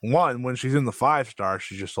she's in the 5-star,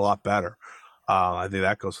 she's just a lot better. I think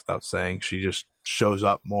that goes without saying. She just shows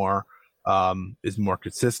up more, is more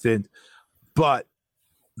consistent. But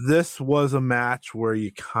this was a match where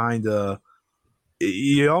you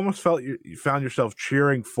almost felt you found yourself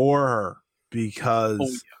cheering for her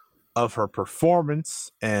because of her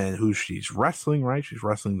performance and who she's wrestling, right? She's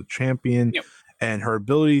wrestling the champion, and her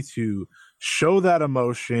ability to show that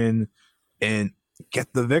emotion and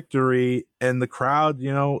get the victory. And the crowd,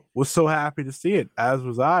 you know, was so happy to see it, as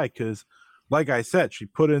was I, because like I said, she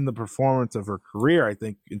put in the performance of her career, I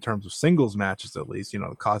think, in terms of singles matches, at least. You know,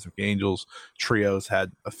 the Cosmic Angels trios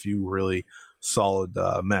had a few really solid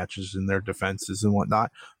matches in their defenses and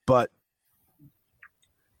whatnot. But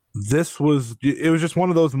it was just one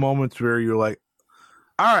of those moments where you're like,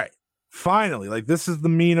 all right, finally, like, this is the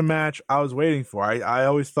Mina match I was waiting for. I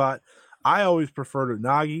always preferred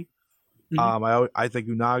Unagi. I think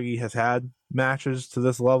Unagi has had matches to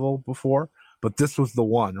this level before, but this was the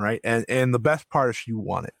one, right? And the best part is she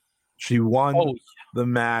won it. She won the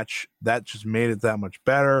match. That just made it that much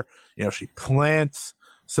better. You know, she plants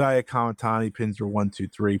Saya Kamitani, pins her 1, 2,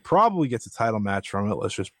 3, probably gets a title match from it.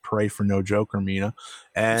 Let's just pray for no Joker Mina.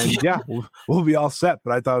 And we'll be all set.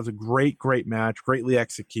 But I thought it was a great match, greatly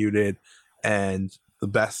executed, and the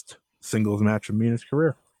best singles match of Mina's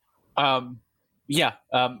career. Her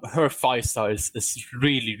 5-star is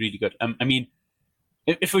really, really good. I mean,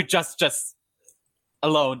 if we just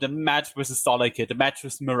alone, the match versus Starlight Kid, the match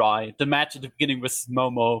with Mirai, the match at the beginning versus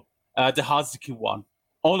Momo, the Hazuki one,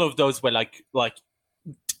 all of those were like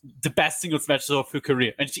the best singles matches of her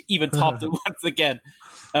career, and she even topped it once again.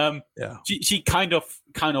 She kind of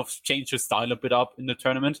changed her style a bit up in the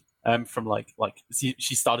tournament. From like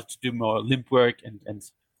she started to do more limp work and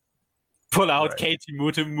pull out Keiji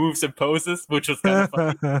Muto moves and poses, which was kind of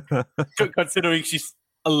funny, considering she's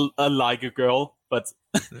a Liger girl. But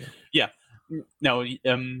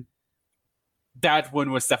that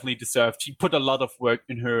one was definitely deserved. She put a lot of work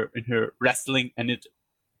in her wrestling, and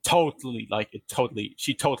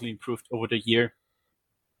she totally improved over the year.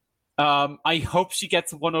 I hope she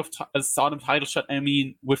gets a Stardom title shot. I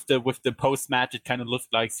mean, with the post match, it kind of looked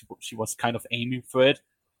like she was kind of aiming for it.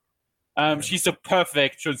 She's a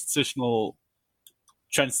perfect transitional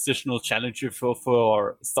challenger for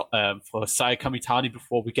Saya Kamitani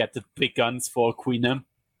before we get the big guns for Queen M.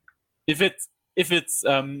 If it's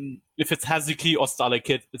Hazuki or Starlight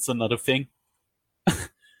Kid, it's another thing.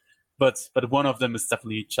 But one of them is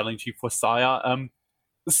definitely challenging for Saya.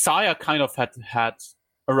 Saya kind of had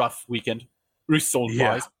a rough weekend,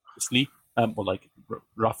 result-wise, obviously,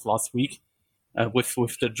 rough last week, with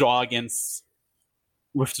the draw against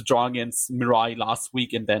Mirai last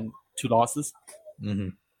week, and then 2 losses. Mm-hmm.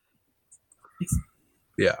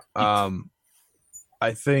 Yeah,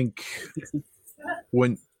 I think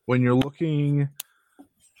when you're looking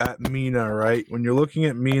at Mina, right? When you're looking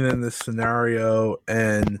at Mina in this scenario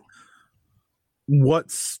and what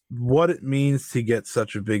it means to get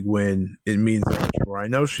such a big win, it means that much more. I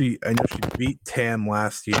know she beat Tam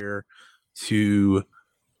last year to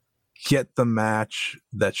get the match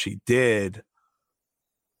that she did,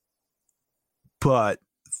 but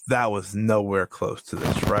that was nowhere close to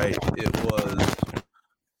this, right?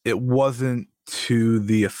 It wasn't to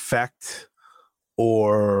the effect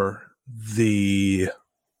or the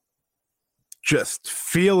just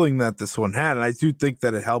feeling that this one had. And I do think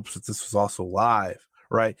that it helps that this was also live,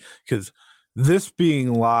 right? Because this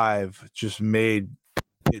being live just made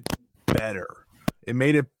it better. It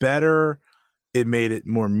made it better. It made it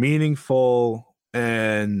more meaningful.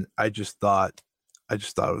 And I just thought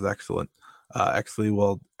it was excellent.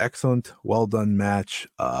 Excellent, well done match.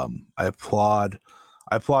 I applaud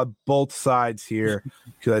both sides here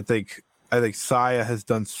because I think Saya has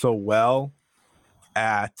done so well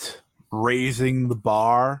at raising the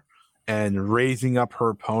bar and raising up her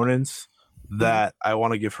opponents that I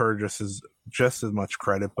want to give her just as much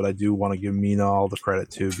credit, but I do want to give Mina all the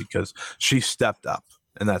credit too, because she stepped up,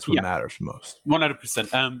 and that's what matters most.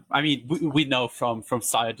 100%. I mean, we know from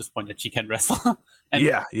Sai at this point that she can wrestle, and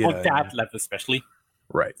on that level especially.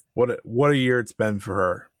 Right. What a year it's been for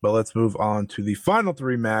her. But let's move on to the final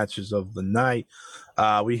 3 matches of the night.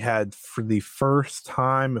 We had, for the first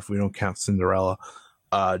time, if we don't count Cinderella,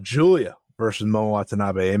 Giulia versus Momo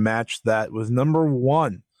Watanabe, a match that was number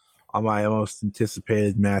 1 on my most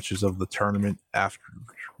anticipated matches of the tournament after,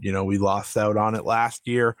 we lost out on it last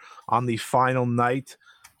year on the final night,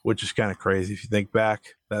 which is kind of crazy if you think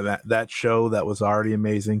back. That show that was already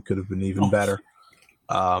amazing could have been even better.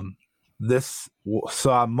 This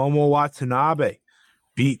saw Momo Watanabe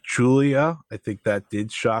beat Giulia. I think that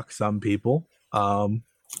did shock some people. But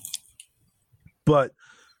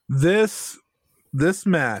this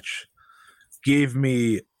match gave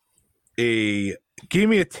me a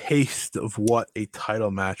taste of what a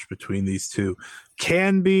title match between these two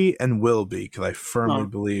can be and will be, because I firmly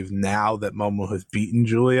believe now that Momo has beaten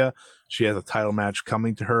Giulia, she has a title match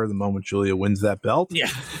coming to her the moment Giulia wins that belt.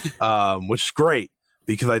 Yeah. Which is great,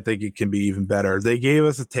 because I think it can be even better. They gave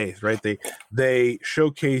us a taste, right? They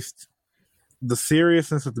showcased the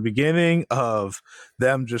seriousness at the beginning of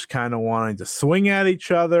them just kind of wanting to swing at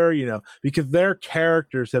each other, because their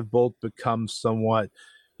characters have both become somewhat,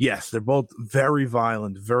 yes, they're both very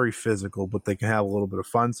violent, very physical, but they can have a little bit of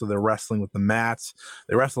fun. So they're wrestling with the mats.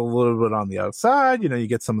 They wrestle a little bit on the outside. You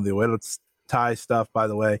get some of the Oedo Tai stuff, by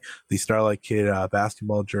the way. The Starlight Kid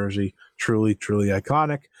basketball jersey, truly, truly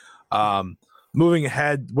iconic. Moving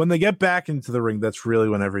ahead, when they get back into the ring, that's really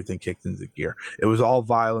when everything kicked into gear. It was all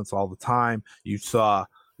violence all the time. You saw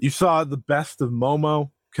the best of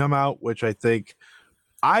Momo come out, which I think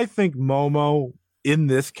Momo in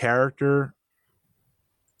this character,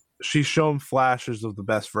 she's shown flashes of the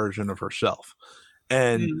best version of herself.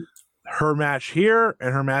 And her match here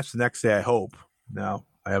and her match the next day, I hope. Now,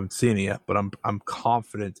 I haven't seen it yet, but I'm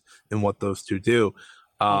confident in what those two do.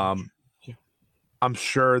 I'm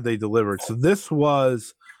sure they delivered. So this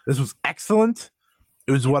was excellent.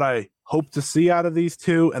 It was what I hoped to see out of these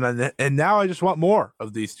two, and now I just want more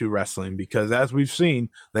of these two wrestling, because as we've seen,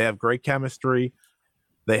 they have great chemistry.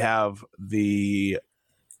 They have the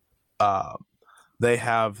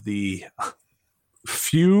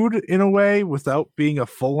feud in a way without being a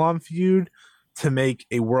full-on feud to make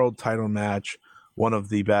a world title match one of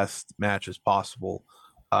the best matches possible.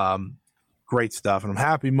 Great stuff, and I'm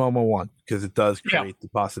happy Momo won, because it does create the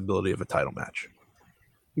possibility of a title match.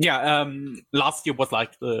 Yeah, last year was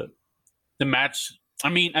like the match. I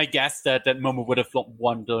mean, I guess that Momo would have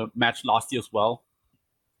won the match last year as well,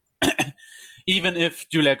 even if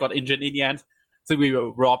Giulia got injured in the end. So we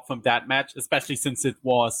were robbed from that match, especially since it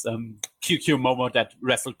was QQ Momo that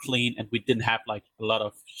wrestled clean, and we didn't have like a lot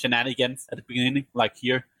of shenanigans at the beginning, like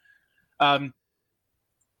here.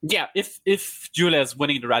 Yeah, if Giulia is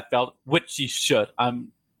winning the red belt, which she should,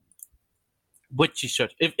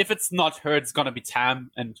 If it's not her, it's gonna be Tam,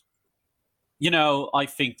 and I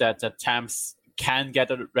think that Tam's can get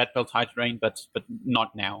a red belt title reign, but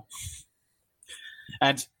not now.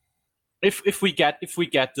 And if we get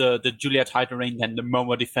the Giulia title reign, then the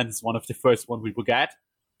Momo defense is one of the first one we will get.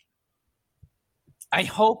 I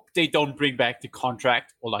hope they don't bring back the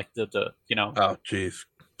contract, or like the. Oh, jeez,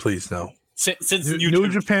 please no. Since New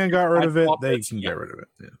Japan got rid of it, they can get rid of it.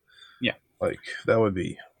 Yeah. Like that would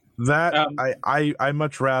be that. I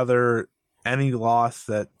much rather any loss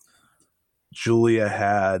that Giulia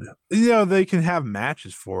had. They can have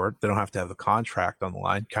matches for it. They don't have to have the contract on the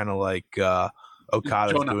line, kind of like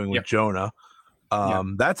Okada's doing with Jonah.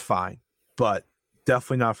 That's fine, but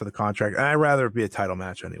definitely not for the contract. And I'd rather it be a title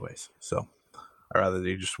match anyways. So I'd rather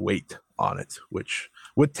they just wait on it, which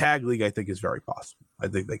with Tag League I think is very possible. I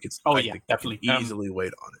think they could. Definitely easily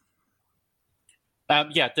wait on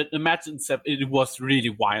it. The match itself, it was really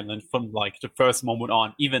violent from like the first moment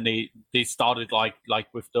on. Even they started like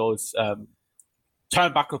with those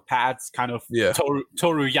turnbuckle pads, kind of Toru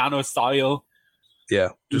Yano style. Yeah,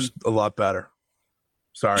 just a lot better.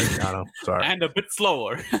 Sorry, Yano. Sorry, and a bit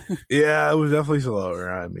slower. Yeah, it was definitely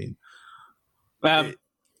slower. I mean,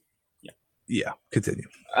 continue.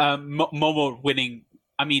 Momo winning.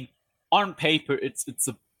 I mean, on paper, it's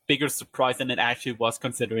a bigger surprise than it actually was,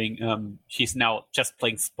 considering she's now just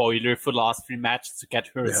playing spoiler for the last 3 matches to get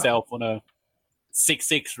herself on a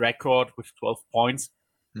 6-6 record with 12 points.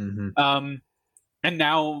 Mm-hmm. And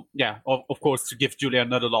now, of course, to give Giulia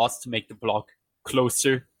another loss to make the block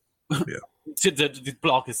closer. Yeah. the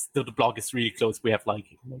block is really close. We have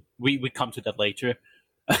we come to that later.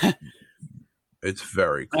 It's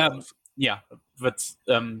very close. Yeah, but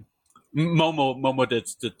Momo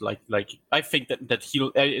did like I think that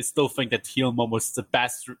heel. I still think that heel Momo's the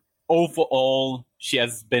best overall she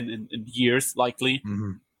has been in years, likely.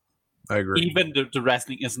 Mm-hmm. I agree. Even the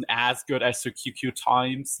wrestling isn't as good as her QQ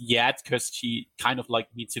times yet, because she kind of like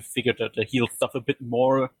needs to figure the heel stuff a bit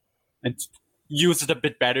more and use it a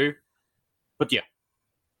bit better. But yeah.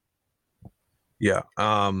 Yeah.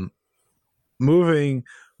 Moving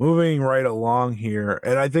right along here,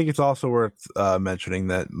 and I think it's also worth mentioning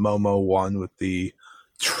that Momo won with the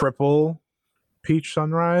triple Peach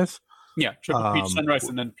Sunrise. Yeah, triple Peach Sunrise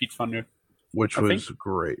and then Peach Thunder, which was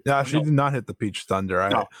great. Yeah, she did not hit the Peach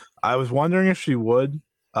Thunder. I was wondering if she would,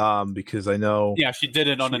 because I know. Yeah, she did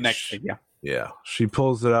it on the next thing. Yeah, she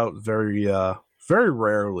pulls it out very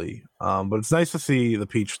rarely. But it's nice to see the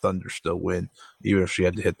Peach Thunder still win, even if she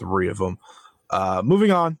had to hit 3 of them.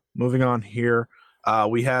 Moving on here.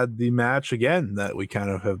 We had the match again that we kind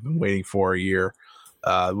of have been waiting for a year.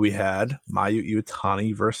 We had Mayu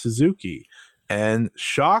Iwatani versus Suzuki. And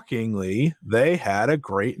shockingly, they had a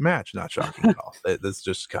great match. Not shocking at all. That's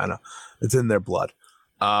just kind of, it's in their blood.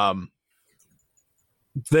 I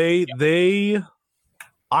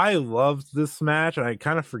loved this match. I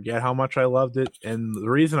kind of forget how much I loved it. And the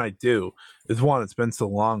reason I do is, one, it's been so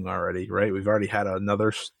long already, right? We've already had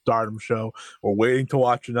another Stardom show. We're waiting to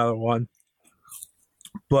watch another one.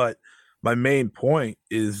 But my main point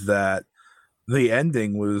is that the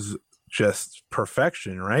ending was just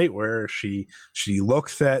perfection, right? Where she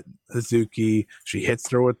looks at Hazuki, she hits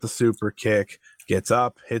her with the super kick, gets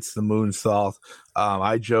up, hits the moonsault.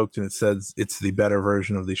 I joked and it says it's the better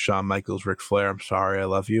version of the Shawn Michaels Ric Flair "I'm sorry, I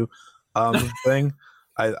love you" thing.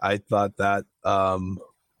 I thought that I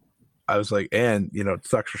was like, and it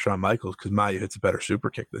sucks for Shawn Michaels because Mayu hits a better super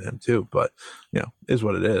kick than him too, but is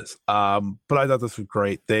what it is. But I thought this was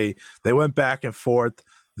great. They went back and forth.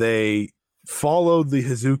 They followed the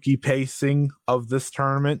Hazuki pacing of this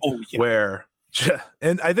tournament, where,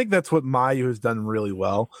 and I think that's what Mayu has done really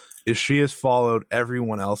well, is she has followed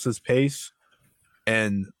everyone else's pace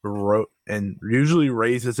and usually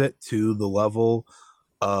raises it to the level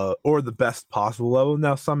or the best possible level.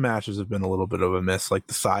 Now, some matches have been a little bit of a miss, like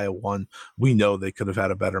the Saya one. We know they could have had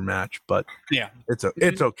a better match, but it's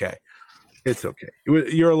okay. It's okay.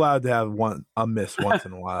 You're allowed to have a miss once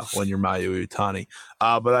in a while when you're Mayu Iwatani.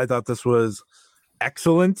 But I thought this was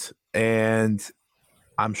excellent, and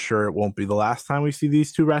I'm sure it won't be the last time we see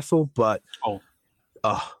these two wrestle. But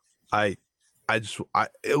I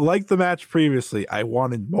like the match previously. I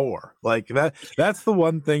wanted more. Like that. That's the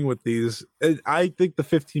one thing with these. I think the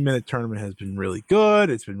 15-minute tournament has been really good.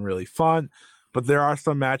 It's been really fun. But there are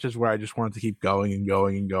some matches where I just wanted to keep going and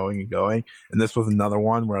going and going and going. And this was another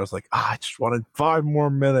one where I was like, I just wanted 5 more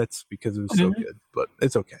minutes because it was so good. But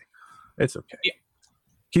it's okay. It's okay. Yeah.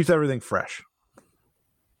 Keeps everything fresh.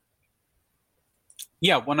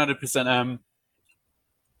 Yeah, 100%.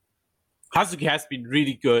 Hazuki has been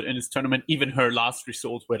really good in this tournament. Even her last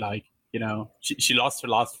result were like, she lost her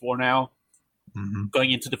last 4 now,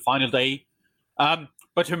 going into the final day.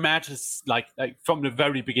 But her matches, like from the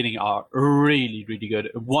very beginning, are really, really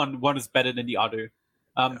good. One is better than the other.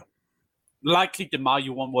 Likely the Mayu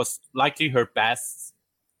one was likely her best,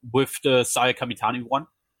 with the Saya Kamitani one.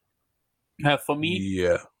 For me,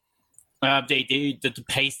 the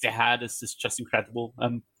pace they had is just incredible.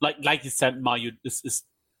 Like you said, Mayu, this is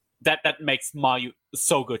that makes Mayu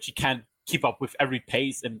so good. She can keep up with every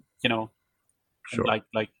pace, and sure. And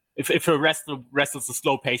If a wrestler wrestles a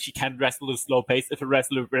slow pace, she can wrestle a slow pace. If a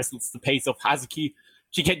wrestler wrestles the pace of Hazuki,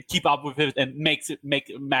 she can keep up with it and make a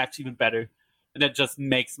match even better. And that just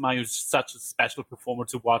makes Mayu such a special performer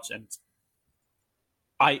to watch. And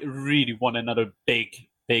I really want another big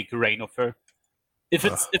reign of her. If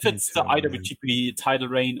it's the IWGP title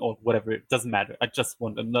reign or whatever, it doesn't matter. I just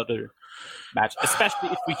want another match,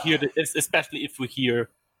 especially if we hear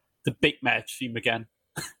the big match theme again.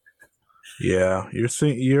 Yeah,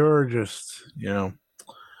 you're just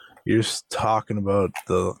talking about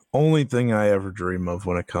the only thing I ever dream of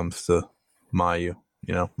when it comes to Mayu.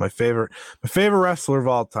 My favorite wrestler of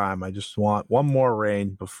all time. I just want one more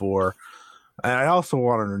reign before, and I also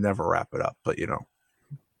want her to never wrap it up. But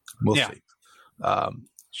we'll see.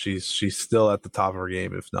 She's still at the top of her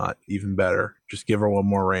game, if not even better. Just give her one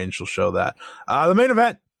more reign; she'll show that. The main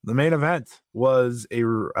event. The main event was a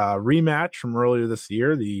rematch from earlier this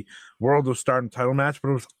year, the World of Stardom title match, but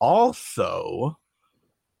it was also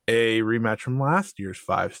a rematch from last year's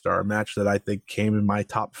 5-star match that I think came in my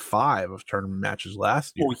top 5 of tournament matches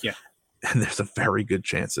last year. Oh, yeah. And there's a very good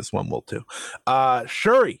chance this one will too.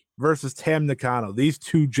 Shuri versus Tam Nakano. These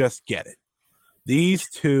two just get it. These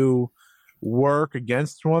two work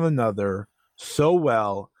against one another so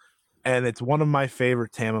well, and it's one of my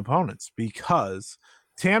favorite Tam opponents because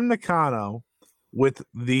Tam Nakano, with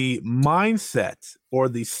the mindset or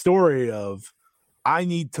the story of I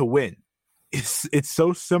need to win. It's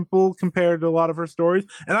so simple compared to a lot of her stories,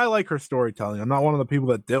 and I like her storytelling. I'm not one of the people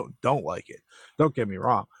that don't like it. Don't get me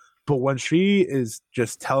wrong, but when she is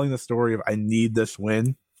just telling the story of I need this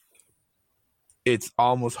win, it's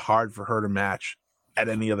almost hard for her to match at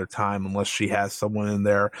any other time unless she has someone in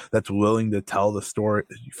there that's willing to tell the story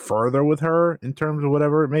further with her in terms of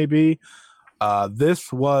whatever it may be.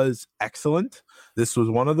 This was excellent. This was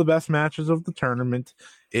one of the best matches of the tournament.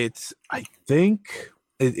 I think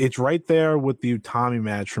it's right there with the Utami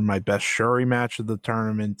match for my best Shuri match of the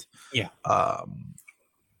tournament. Yeah. I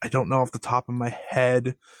don't know off the top of my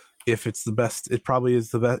head if it's the best. It probably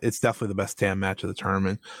is the best. It's definitely the best Tam match of the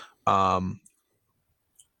tournament.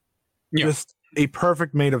 Just a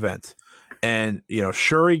perfect main event. And,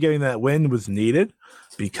 Shuri getting that win was needed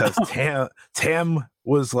because Tam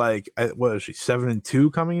was like, what is she,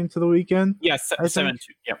 7-2 coming into the weekend? Yeah, 7-2.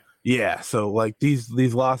 Yeah. Yeah, so like these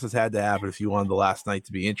losses had to happen if you wanted the last night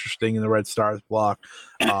to be interesting in the Red Stars block.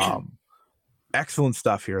 Excellent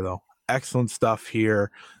stuff here, though. Excellent stuff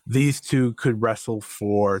here. These two could wrestle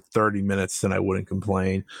for 30 minutes and I wouldn't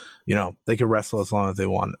complain. They could wrestle as long as they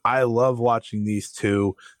want. I love watching these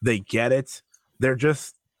two. They get it. They're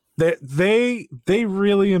just they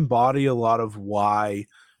really embody a lot of why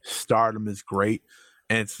Stardom is great.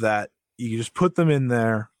 And it's that you just put them in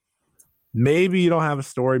there. Maybe you don't have a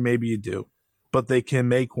story, maybe you do, but they can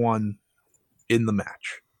make one in the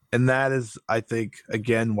match. And that is, I think,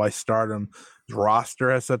 again, why Stardom's roster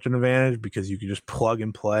has such an advantage, because you can just plug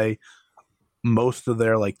and play most of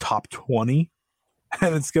their top 20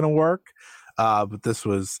 and it's going to work. But this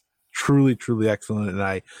was truly, truly excellent.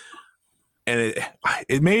 And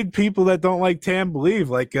it made people that don't like Tam believe,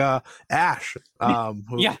 like Ash,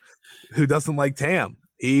 who doesn't like Tam.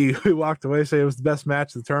 He walked away saying it was the best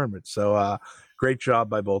match of the tournament. So great job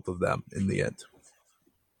by both of them in the end.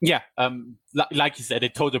 Yeah, like you said, they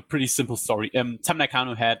told a pretty simple story. Tam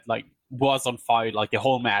Nakano was on fire the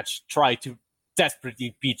whole match, tried to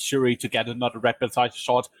desperately beat Shuri to get another red belt title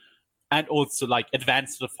shot, and also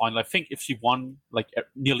advance to the final. I think if she won,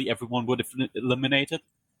 nearly everyone would have eliminated.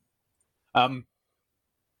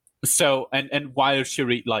 So and while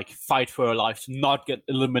Shuri fight for her life to not get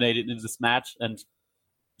eliminated in this match, and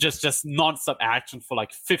just non-stop action for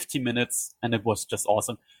 50 minutes, and it was just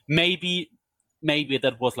awesome. Maybe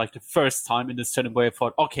that was the first time in this tournament where I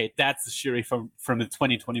thought, okay, that's the Shuri from the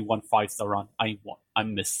 2021 5-star run I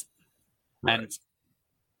missed. Right. And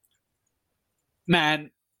man,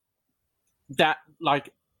 that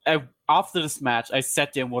after this match, I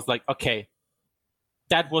sat there and was like, okay,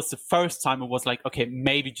 that was the first time it was okay,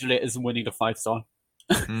 maybe Juliet isn't winning the 5-star.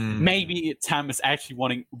 Maybe Tam is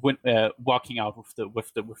actually walking out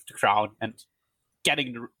with the crown and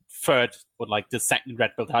getting the third or the second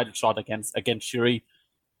red belt title shot against Shuri,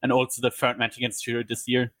 and also the third match against Shuri this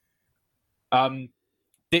year.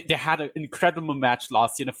 They had an incredible match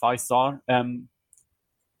last year in the 5-star.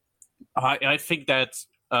 I think that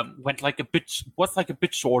went a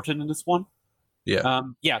bit shorter than this one. Yeah.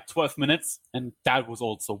 12 minutes, and that was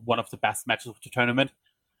also one of the best matches of the tournament.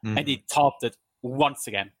 And they topped it once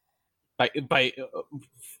again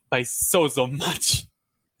by so much.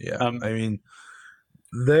 Yeah. I mean,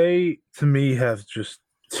 they to me have just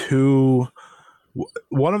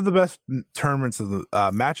one of the best tournaments of the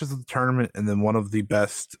matches of the tournament, and then one of the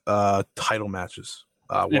best title matches,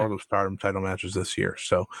 World of Stardom title matches this year.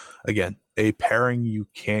 So again, a pairing you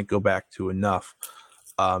can't go back to enough.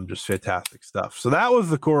 Just fantastic stuff. So that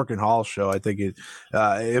was the Korakuen Hall show. I think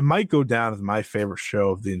it might go down as my favorite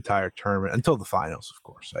show of the entire tournament until the finals, of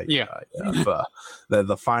course.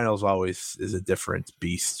 The finals always is a different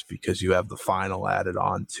beast because you have the final added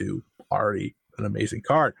on to already an amazing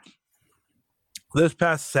card. This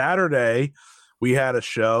past Saturday, we had a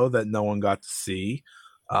show that no one got to see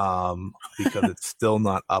because it's still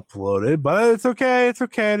not uploaded, but it's okay. It's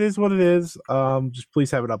okay. It is what it is. Just please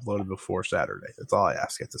have it uploaded before Saturday. That's all I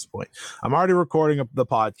ask at this point. I'm already recording the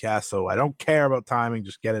podcast, so I don't care about timing.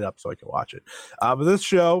 Just get it up so I can watch it. But this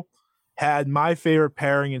show had my favorite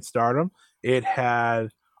pairing in Stardom. It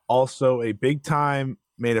had also a big time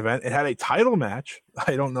main event. It had a title match.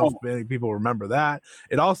 I don't know if many people remember that.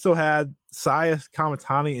 It also had Saya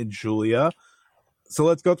Kamatani and Julia. So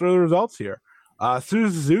let's go through the results here.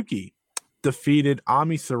 Suzuki defeated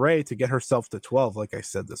Ami Sarai to get herself to 12. Like I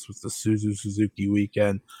said, this was the Suzuki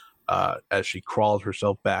weekend as she crawled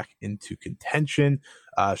herself back into contention.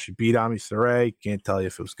 She beat Ami Sarai. Can't tell you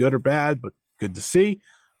if it was good or bad, but good to see.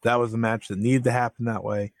 That was the match that needed to happen that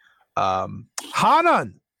way.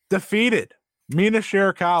 Hanan defeated Mina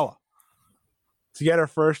Shirakawa to get her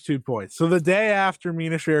first 2 points. So the day after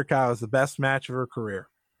Mina Shirakawa's the best match of her career,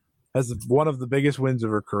 has one of the biggest wins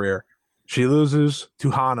of her career, she loses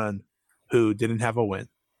to Hanan, who didn't have a win.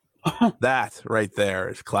 That right there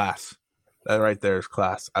is class. That right there is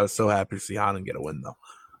class. I was so happy to see Hanan get a win, though.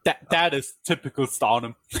 That is typical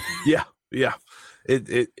Stardom. Yeah.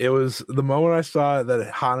 It was the moment I saw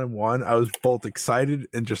that Hanan won, I was both excited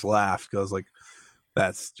and just laughed because I was like,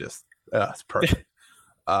 that's perfect.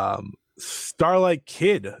 Starlight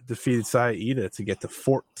Kid defeated Saya Ida to get to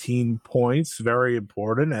 14 points. Very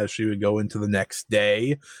important as she would go into the next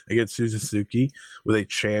day against Suzuki with a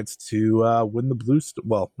chance to win the Blue Star.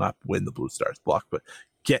 Well, not win the Blue Stars block, but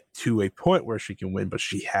get to a point where she can win. But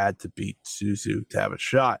she had to beat Suzu to have a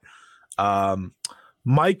shot.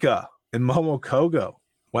 Micah and Momo Kogo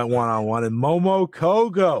went one-on-one, and Momo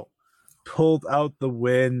Kogo pulled out the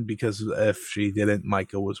win because if she didn't,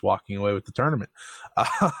 Micah was walking away with the tournament.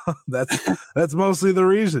 That's mostly the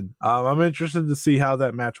reason. I'm interested to see how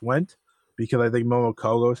that match went because I think Momo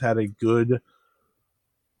Kogo's had a good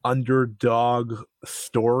underdog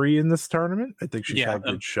story in this tournament. I think she's had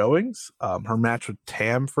good showings. Her match with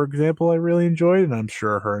Tam, for example, I really enjoyed, and I'm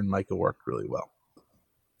sure her and Micah worked really well.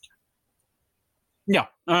 Yeah.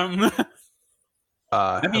 I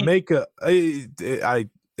mean,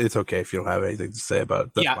 it's okay if you don't have anything to say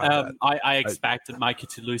about that. I expected Micah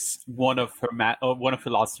to lose one of her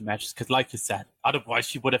last 2 matches because, like you said, otherwise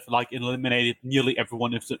she would have eliminated nearly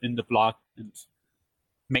everyone in the block and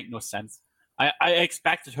make no sense. I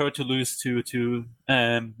expected her to lose to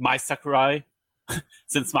Mai Sakurai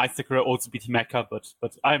since Mai Sakurai also beat Himeka,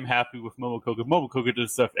 but I'm happy with Momo Kogo. Momo Kogo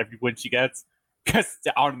deserves every win she gets because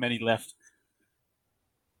there aren't many left.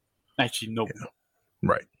 Actually, no. Yeah.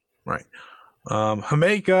 Right.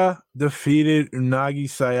 Himeka defeated Unagi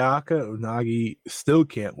Sayaka. Unagi still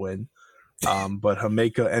can't win, but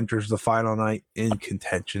Himeka enters the final night in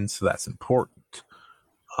contention, so that's important.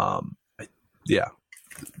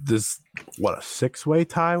 This a 6-way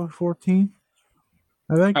tie with 14?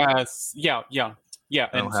 I think. Yeah.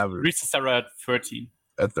 And Risa Sarah at 13.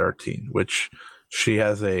 At 13, which she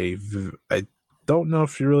has I don't know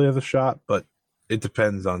if she really has a shot, but it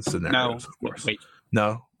depends on scenarios, of course. Wait.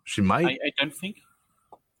 No, she might. I don't think.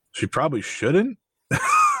 She probably shouldn't.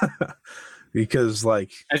 Because,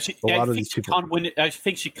 like, a lot of these people can't win it. I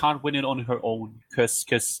think she can't win it on her own.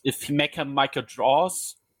 Because if Micah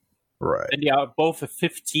draws, right, then they are both at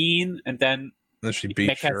 15, and then she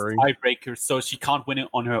beat Shuri. Tiebreaker, so she can't win it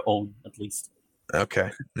on her own, at least.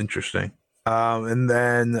 Okay, interesting. And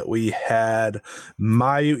then we had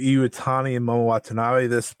Mayu Iwatani and Momo Watanabe.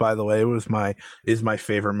 This, by the way, is my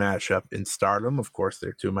favorite matchup in Stardom. Of course,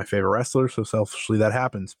 they're 2 of my favorite wrestlers, so selfishly that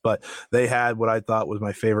happens. But they had what I thought was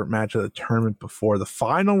my favorite match of the tournament before the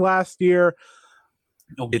final last year.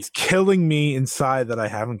 It's killing me inside that I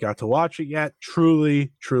haven't got to watch it yet. Truly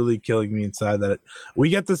killing me inside that we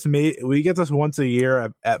get this once a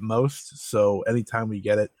year at most. So anytime we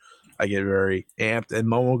get it, I get very amped, and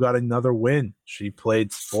Momo got another win. She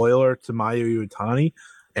played spoiler to Mayu Iwatani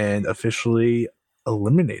and officially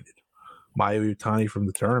eliminated Mayu Iwatani from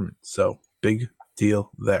the tournament. So big deal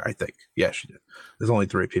there, I think. Yeah, she did. There's only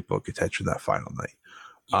 3 people in contention that final night.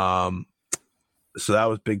 So that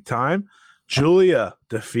was big time. Julia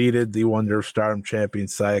defeated the Wonder of Stardom champion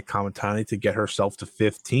Saya Kamatani to get herself to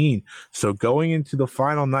 15. So going into the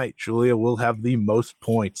final night, Julia will have the most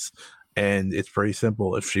points. And it's pretty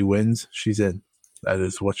simple. If she wins, she's in. That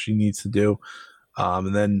is what she needs to do.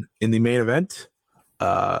 And then in the main event,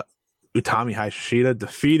 Utami Hayashishita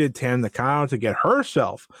defeated Tam Nakano to get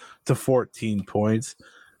herself to 14 points.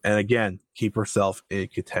 And again, keep herself in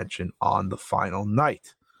contention on the final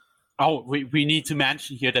night. Oh, we need to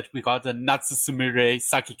mention here that we got the Natsusumire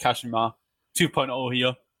Saki Kashima 2.0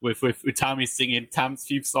 here. With Utami singing Tam's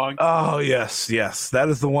theme song. Oh, yes. That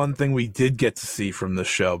is the one thing we did get to see from the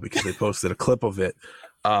show because they posted a clip of it.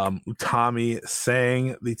 Utami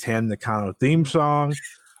sang the Tam Nakano theme song.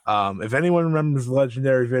 If anyone remembers the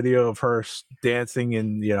legendary video of her dancing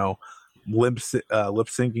and, lip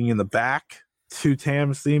syncing in the back to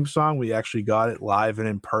Tam's theme song, we actually got it live and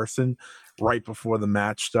in person right before the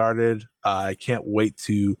match started. I can't wait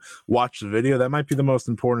to watch the video. That might be the most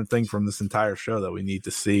important thing from this entire show that we need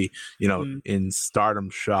to see, in Stardom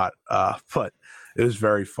shot. But it was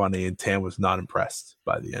very funny, and Tam was not impressed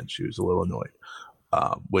by the end. She was a little annoyed,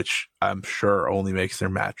 which I'm sure only makes their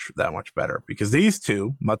match that much better because these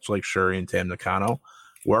 2, much like Shuri and Tam Nakano,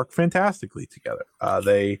 work fantastically together.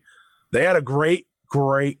 They had a great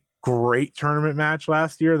great tournament match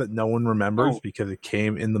last year that no one remembers because it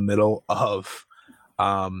came in the middle of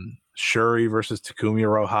Shuri versus Takumi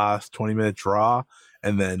Rojas 20-minute draw,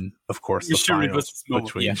 and then of course the finals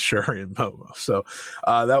between Shuri and Momo. So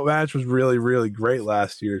that match was really, really great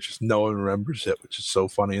last year. It's just no one remembers it, which is so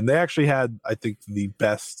funny. And they actually had, I think, the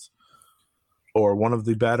best or one of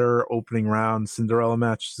the better opening round Cinderella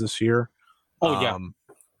matches this year.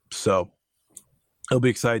 So it'll be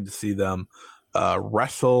exciting to see them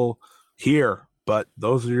wrestle here. But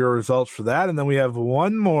those are your results for that. And then we have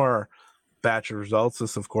one more batch of results.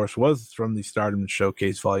 This, of course, was from the Stardom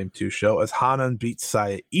Showcase Volume 2 show as Hanan beat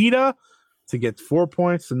Saida to get 4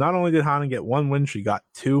 points. So not only did Hanan get one win, she got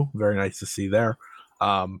two. Very nice to see there.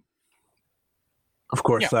 Of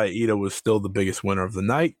course, Saida was still the biggest winner of the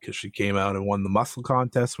night because she came out and won the muscle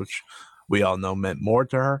contest, which we all know meant more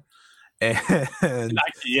to her. And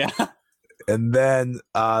and then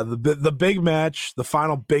the big match, the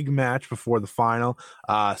final big match before the final,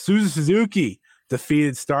 Suzu Suzuki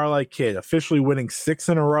defeated Starlight Kid, officially winning 6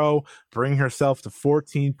 in a row, bringing herself to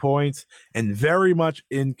 14 points, and very much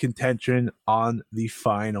in contention on the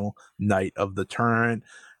final night of the tournament.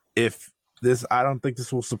 I don't think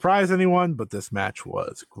this will surprise anyone, but this match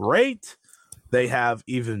was great. They have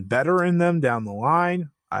even better in them down the line,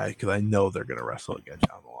 because I know they're going to wrestle again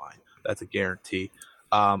down the line. That's a guarantee.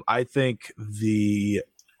 I think the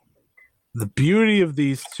beauty of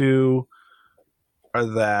these two are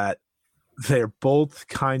that they're both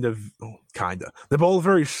they're both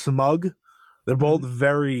very smug. They're both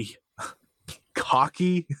very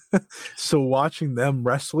cocky. So watching them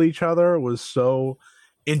wrestle each other was so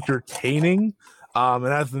entertaining. And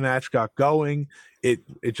as the match got going, it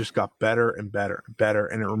just got better and better and better.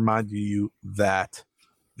 And it reminded you that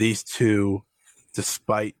these two,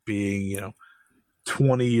 despite being,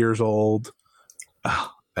 20 years old, did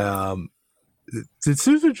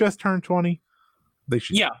Suzu just turn 20?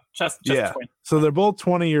 Just 20. So they're both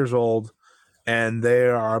 20 years old, and they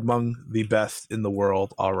are among the best in the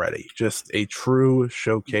world already. Just a true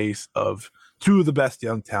showcase of two of the best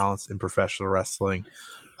young talents in professional wrestling.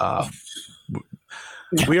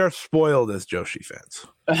 We are spoiled as Joshi fans.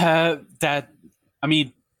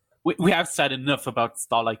 We have said enough about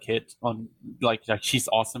Starlight Kid on like she's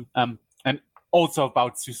awesome. And also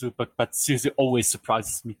about Suzu, but Suzu always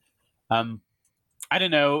surprises me. I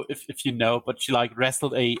don't know if you know, but she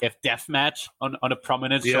wrestled a death match on a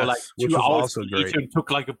prominent show 2 hours later and took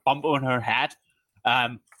a bump on her head.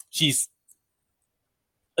 She's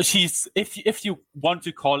if you want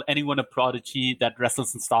to call anyone a prodigy that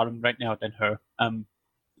wrestles in Stardom right now, then her.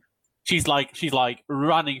 She's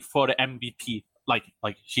running for the MVP.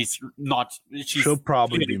 She'll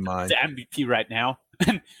probably be mine. The MVP right now.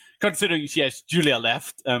 Considering she has Julia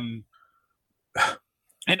left. And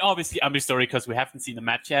obviously Ami Story because we haven't seen the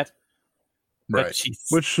match yet. Right.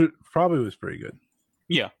 Which probably was pretty good.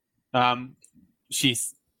 Yeah.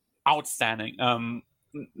 She's outstanding.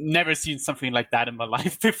 Never seen something like that in my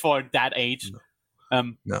life before that age.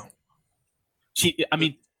 No.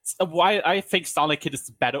 Why I think Starlight Kid is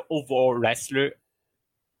the better overall wrestler.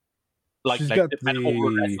 The better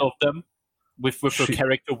overall wrestler of them with her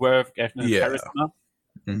character work and charisma.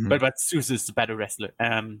 Mm-hmm. But Suzu is the better wrestler.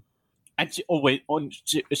 And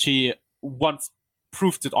she once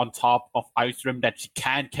proved it on top of Ice Rim that she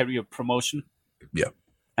can carry a promotion. Yeah.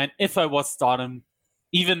 And if I was Stardom,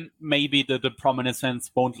 even maybe the prominent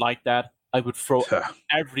fans won't like that, I would throw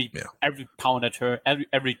every pound at her,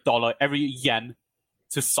 every dollar, every yen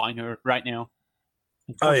to sign her right now.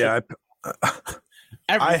 I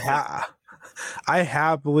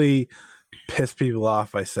happily piss people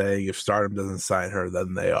off by saying if Stardom doesn't sign her,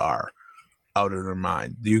 then they are out of their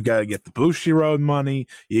mind. You got to get the Bushi Road money.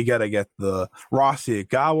 You got to get the Rossi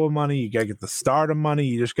Agawa money. You got to get the Stardom money.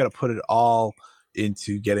 You just got to put it all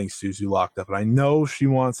into getting Suzu locked up. And I know she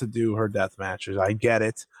wants to do her death matches. I get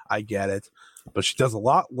it. But she does a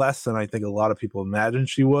lot less than I think a lot of people imagined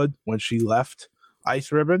she would when she left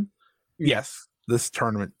Ice Ribbon. Yes, this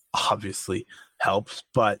tournament obviously helps,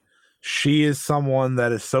 but she is someone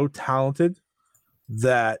that is so talented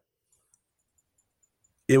that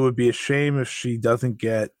it would be a shame if she doesn't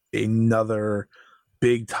get another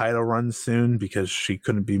big title run soon because she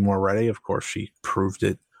couldn't be more ready. Of course, she proved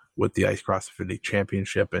it with the Ice Cross Affinity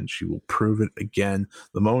Championship, and she will prove it again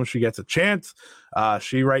the moment she gets a chance.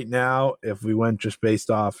 She right now, if we went just based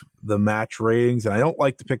off the match ratings, and I don't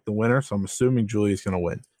like to pick the winner, so I'm assuming Julia's going to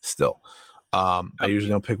win still. I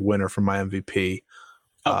usually don't pick winner for my MVP.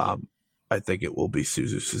 I think it will be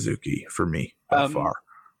Suzu Suzuki for me by far.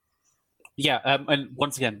 Yeah, and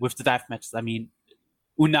once again, with the death matches,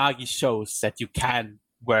 Unagi shows that you can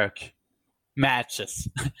work matches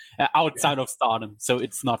outside of Stardom, so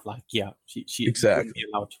it's not like she Exactly. wouldn't be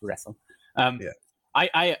allowed to wrestle. Yeah.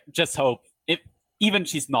 I just hope if even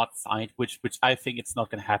she's not signed, which I think it's not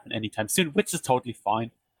going to happen anytime soon, which is totally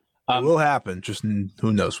fine. It will happen, just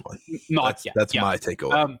who knows when. Not yet. That's my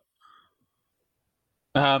takeaway.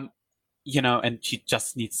 And she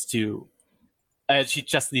just needs to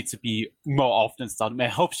be more often Stardom. I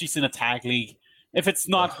hope she's in a tag league. If it's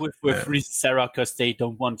not with Risa Sera, because they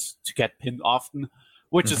don't want to get pinned often,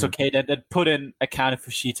 which is okay, then put in a kind of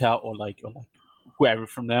Fushita or like whoever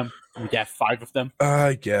from them. We have 5 of them.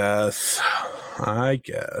 I guess.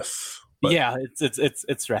 But yeah,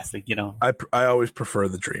 it's wrestling, I always prefer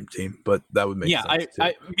the Dream Team, but that would make sense.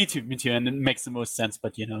 Me too, and it makes the most sense.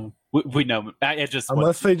 But we know.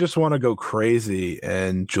 Unless they just want to go crazy,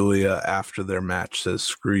 and Julia after their match says,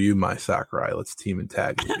 "Screw you, Mai Sakurai. Let's team and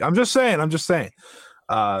tag." I'm just saying.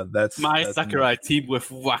 That's Mai Sakurai team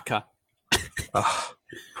with Waka.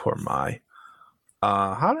 Poor Mai.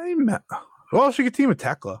 How did he met? Well, she could team with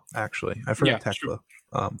Tekla. Actually, I forgot Tekla.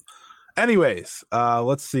 Sure. Anyways,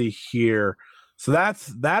 let's see here. So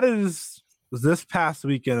that is this past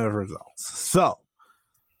weekend of results. So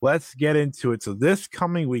let's get into it. So this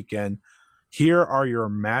coming weekend, here are your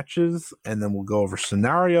matches, and then we'll go over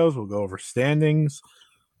scenarios. We'll go over standings.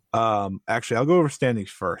 Actually, I'll go over standings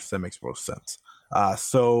first. That makes most sense.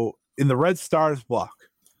 So in the Red Stars block,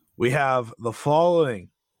 we have the following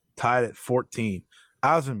tied at 14: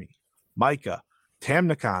 Azumi, Maika, Tam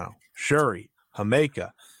Nakano, Shuri,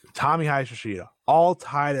 Himeka, Tommy Hayashishita, all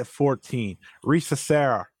tied at 14. Risa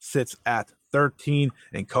Sera sits at 13,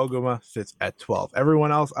 and Koguma sits at 12.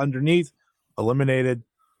 Everyone else underneath, eliminated.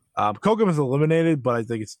 Koguma's eliminated, but I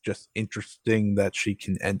think it's just interesting that she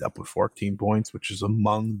can end up with 14 points, which is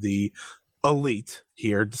among the elite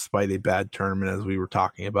here, despite a bad tournament, as we were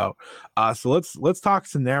talking about. So let's talk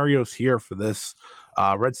scenarios here for this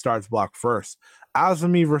Red Stars block first.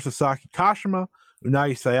 Azumi versus Saki Kashima,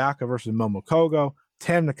 Unagi Sayaka versus Momo Kogo,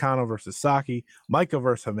 Tam Nakano versus Saki, Maika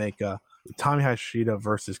versus Himeka, Tommy Hayashishita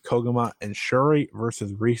versus Koguma, and Shuri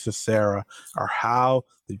versus Risa Sera are how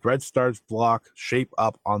the Red Stars block shape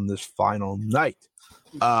up on this final night.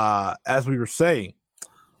 As we were saying,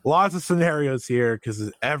 lots of scenarios here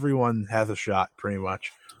because everyone has a shot pretty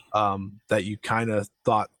much that you kind of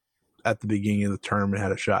thought at the beginning of the tournament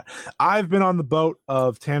had a shot. I've been on the boat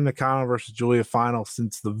of Tam Nakano versus Julia final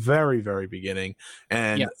since the very, very beginning.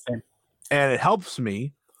 And it helps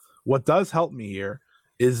me. What does help me here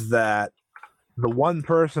is that the one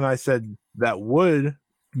person I said that would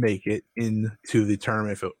make it into the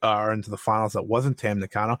tournament or into the finals that wasn't Tam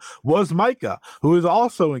Nakano was Maika, who is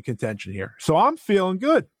also in contention here. So I'm feeling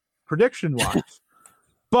good prediction-wise.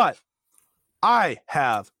 But I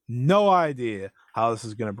have no idea how this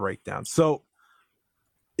is going to break down. So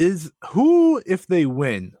if they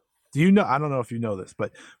win, do you know? I don't know if you know this,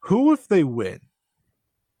 but who, if they win,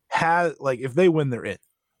 if they win, they're in.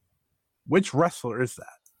 Which wrestler is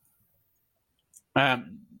that?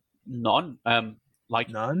 None.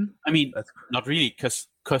 None? I mean, not really, because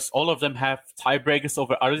all of them have tiebreakers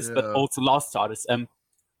over others, but also lost to others.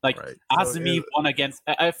 Right. Azumi won against.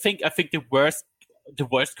 I think the worst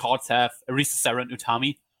cards have Risa Sera and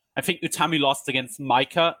Utami. I think Utami lost against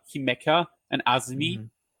Maika, Himeka, and Azumi. Mm-hmm.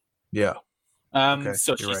 Yeah.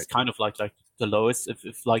 So she's kind of like the lowest,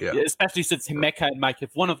 especially since Himeka and Maika,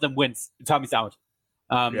 if one of them wins, Utami's out.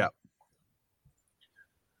 With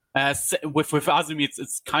Azumi,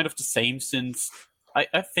 it's kind of the same since I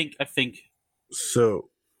think so.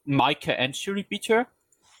 Maika and Shuri beat her.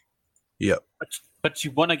 Yep. But she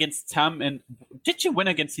won against Tam, and did she win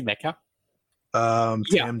against Himeka?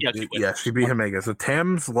 She beat Himeka. So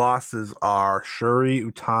Tam's losses are Shuri,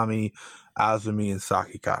 Utami, Azumi, and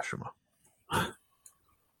Saki Kashima.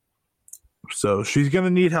 So she's gonna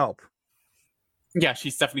need help. Yeah,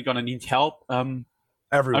 she's definitely gonna need help.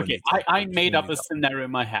 Everyone. Okay, I made up a scenario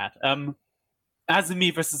in my head.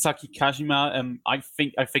 Azumi versus Saki Kashima. I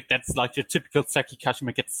think that's like your typical Saki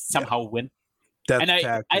Kashima gets somehow win.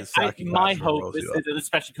 My hope is,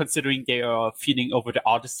 especially considering they are feeding over the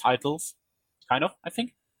artist titles, kind of. I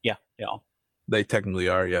think, yeah, they are. They technically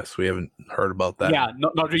are. Yes, we haven't heard about that. Yeah,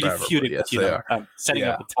 not really feuding, but setting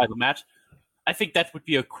up a title match. I think that would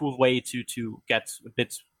be a cool way to get a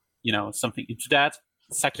bit, something into that.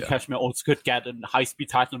 Saki Kashima also could get a high-speed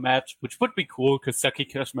title match, which would be cool because Saki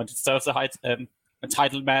Kashima deserves a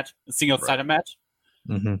title match, a single-sided match.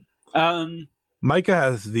 Mm-hmm. Maika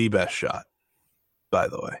has the best shot, by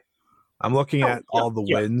the way. I'm looking at all the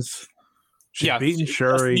wins. She's beaten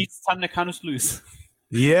Shuri. Needs Tam Nakano to lose.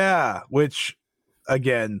 Yeah, which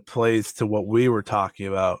again plays to what we were talking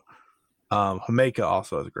about. Himeka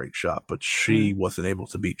also has a great shot, but she wasn't able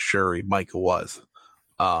to beat Shuri. Maika was.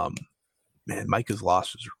 Man, Maika's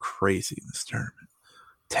losses are crazy in this tournament.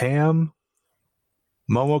 Tam,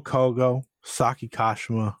 Momo Kogo, Saki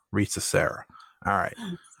Kashima, Risa Sera. All right.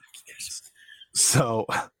 So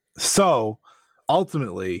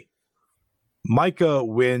ultimately, Maika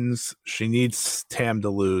wins. She needs Tam to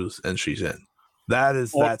lose, and she's in. That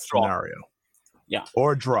is Or that draw. scenario. Yeah.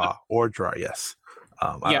 Or draw. Yes.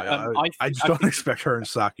 I just don't expect her and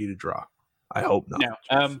Saki to draw. I hope not.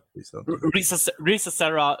 No. Risa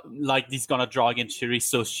Sera is gonna draw against Shuri,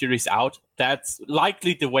 so Shuri's out. That's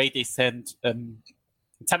likely the way they send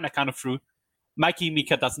Tam Nakano through. Mikey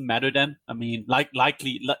Mika doesn't matter then. I mean,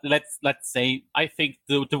 likely. Let's say I think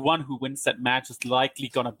the one who wins that match is likely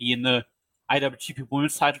gonna be in the IWGP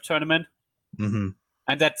Women's Title tournament, and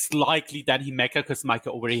that's likely then Himeka because Mika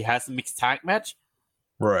already has a mixed tag match.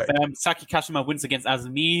 Right. Saki Kashima wins against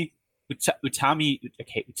Azumi. Utami.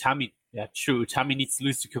 Yeah, true. Utami needs to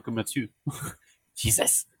lose to Kokuma too.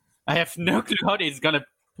 Jesus, I have no clue how they're gonna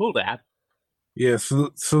pull that. Yeah.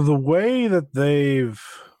 So the way that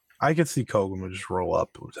I could see Koguma just roll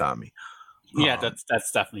up Utami. Yeah,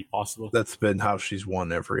 that's definitely possible. That's been how she's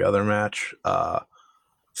won every other match.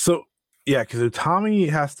 So yeah, because Utami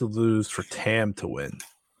has to lose for Tam to win.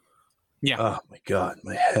 Yeah. Oh my god,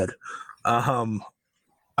 my head.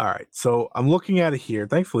 All right, so I'm looking at it here.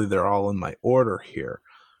 Thankfully, they're all in my order here.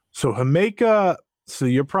 So Himeka, so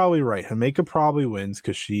you're probably right. Himeka probably wins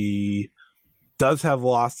because she does have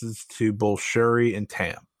losses to both Shuri and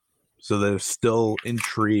Tam. So there's still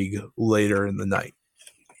intrigue later in the night.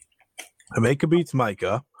 Himeka beats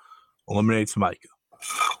Maika, eliminates Maika.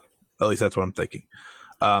 At least that's what I'm thinking.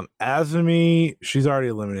 Azumi, she's already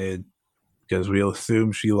eliminated because we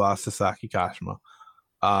assume she lost to Saki Kashima.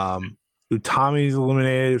 Utami's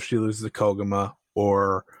eliminated if she loses to Koguma,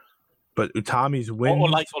 but Utami's win. Or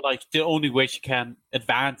the only way she can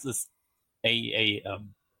advance is do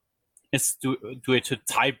it a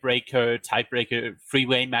tiebreaker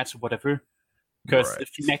freeway match or whatever. Because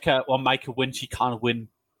if Himeka or Maika win, she can't win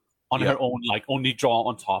on her own, only draw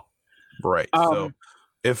on top. Right.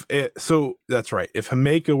 So that's right. If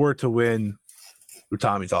Himeka were to win,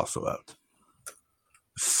 Utami's also out.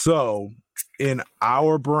 So in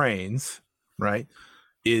our brains, right,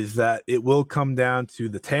 is that it will come down to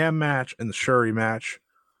the Tam match and the Shuri match.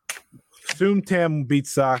 Assume Tam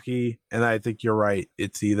beats Saki, and I think you're right.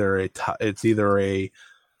 It's either a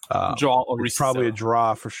draw or it's probably a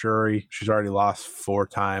draw for Shuri. She's already lost 4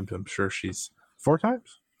 times. I'm sure she's 4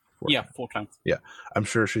 times. 4 times. Yeah, I'm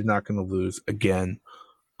sure she's not going to lose again.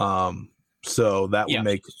 So that would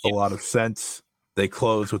make a lot of sense. They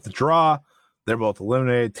close with the draw. They're both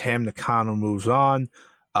eliminated. Tam Nakano moves on.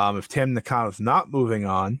 If Tam Nakano's not moving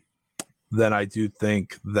on, then I do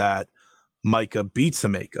think that Maika beats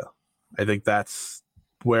Himeka. I think that's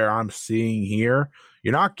where I'm seeing here.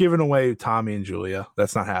 You're not giving away Tommy and Julia.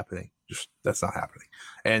 That's not happening. That's not happening.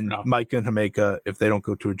 And Maika and Himeka, if they don't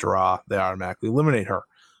go to a draw, they automatically eliminate her.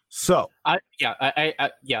 So in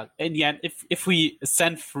the end, if we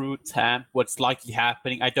send through Tam, what's likely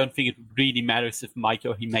happening, I don't think it really matters if Maika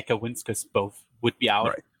or Himeka wins because both would be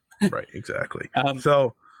out. Right, exactly.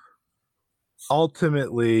 So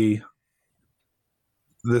ultimately,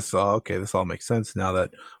 this all makes sense now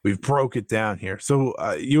that we've broke it down here. So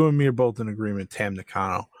you and me are both in agreement. Tam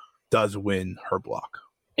Nakano does win her block.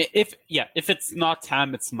 If it's not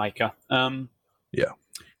Tam, it's Maika. They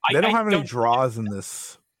don't have any draws in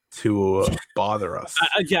this to bother us.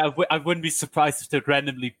 I wouldn't be surprised if they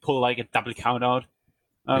randomly pull a double count out.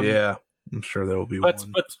 I'm sure there will be but,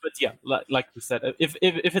 one. But yeah, like we said, if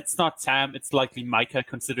it's not Tam, it's likely Maika,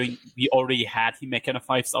 considering we already had Himeka in a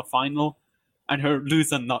 5-star final, and her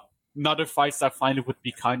losing not a 5-star final would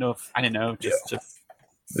be kind of, I don't know, just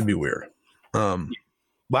it'd be weird.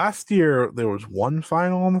 Last year there was one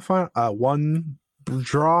final on the one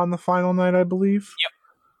draw on the final night, I believe. Yep.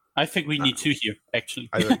 I think we need 2 here, actually.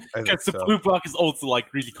 I think because the blue block is also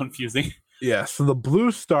really confusing. Yeah, so the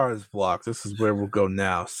Blue Stars block, this is where we'll go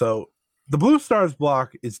now. So the Blue Stars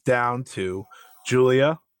block is down to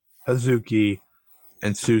Julia, Hazuki,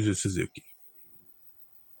 and Suzu Suzuki.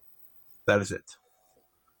 That is it.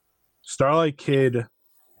 Starlight Kid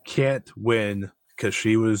can't win because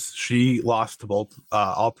she lost to both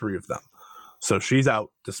all 3 of them. So she's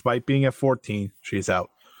out. Despite being at 14, she's out.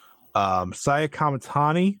 Saya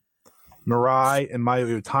Kamatani, Mirai, and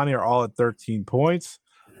Mayu Iwatani are all at 13 points.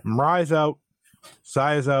 Mirai's out.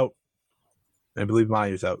 Saya's out. I believe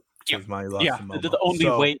Mayu's out.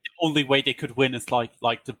 The only way they could win is like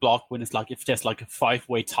the block win is if there's a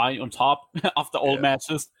 5-way tie on top after all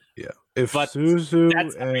matches, Yeah. If but Suzu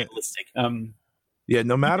that's and unrealistic. yeah,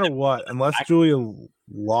 no matter what, unless Julia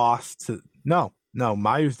lost to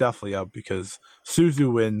Mayu's definitely up because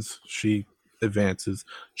Suzu wins, she advances.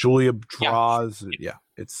 Julia draws. Yeah,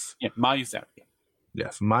 it's Mayu's out. Yeah.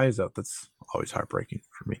 yes, Mayu's out. That's always heartbreaking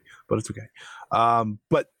for me, but it's okay.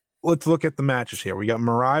 But let's look at the matches here. We got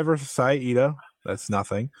Mirai versus Saida. That's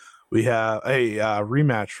nothing. We have a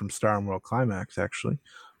rematch from Stardom World Climax, actually.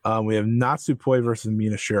 We have Natsupoi versus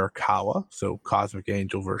Mina Shirakawa. So Cosmic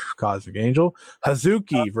Angel versus Cosmic Angel.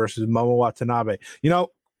 Hazuki versus Momo Watanabe.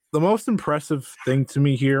 The most impressive thing to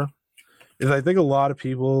me here is I think a lot of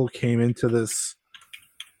people came into this,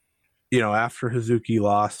 after Hazuki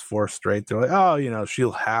lost 4 straight. They're like, oh,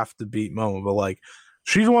 she'll have to beat Momo. But, like,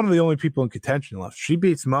 she's one of the only people in contention left. She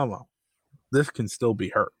beats Momo. This can still be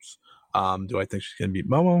hers. Do I think she's going to beat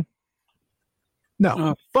Momo?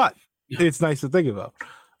 No, but it's nice to think about.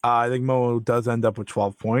 I think Momo does end up with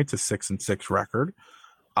 12 points, a 6-6 record.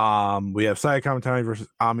 We have Saya Kamitani versus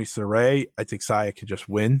Ami Sarai. I think Saya could just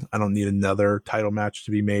win. I don't need another title match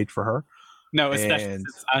to be made for her. No, especially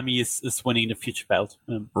since Ami is winning the future belt.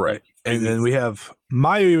 Right. And then we have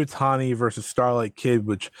Mayu Iwatani versus Starlight Kid,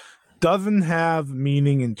 which doesn't have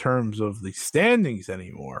meaning in terms of the standings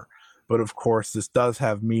anymore. But of course, this does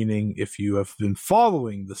have meaning if you have been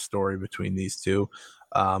following the story between these two.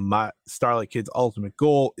 My Starlight Kid's ultimate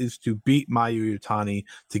goal is to beat Mayu Iwatani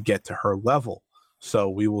to get to her level. So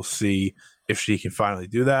we will see if she can finally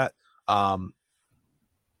do that. I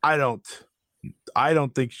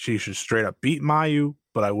don't think she should straight up beat Mayu,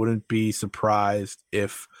 but I wouldn't be surprised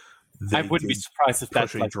if I wouldn't be surprised if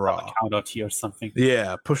that's like draw count out here or something.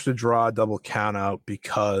 Yeah, push the draw, double count out,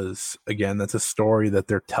 because again, that's a story that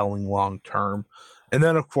they're telling long term. And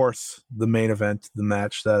then, of course, the main event, the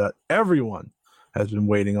match that everyone has been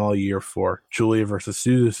waiting all year for: Julia versus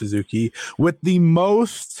Suzu Suzuki, with the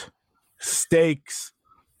most stakes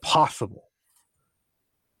possible.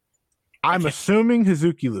 I'm assuming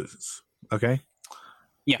Hazuki loses. Okay.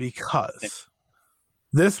 Yeah. Because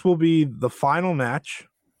this will be the final match.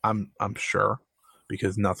 I'm sure,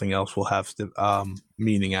 because nothing else will have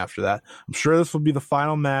meaning after that. I'm sure this will be the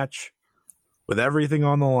final match with everything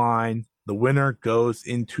on the line. The winner goes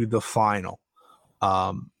into the final.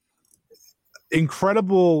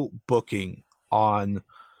 Incredible booking on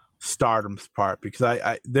Stardom's part, because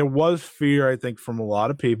I there was fear, I think, from a lot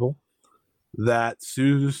of people that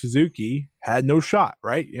Suzu Suzuki had no shot,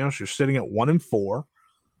 right? She's sitting at 1-4.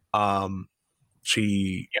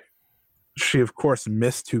 She of course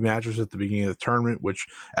missed 2 matches at the beginning of the tournament, which,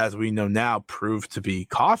 as we know now, proved to be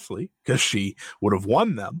costly because she would have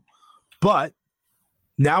won them. But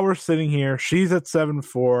now we're sitting here. She's at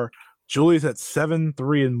 7-4. Julie's at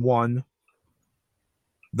 7-3-1.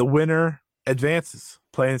 The winner advances.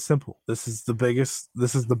 Plain and simple. This is the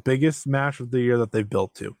biggest match of the year that they've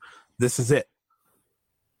built to. This is it.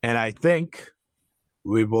 And I think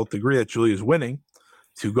we both agree that Julie is winning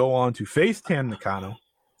to go on to face Tam Nakano.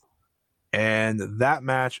 And that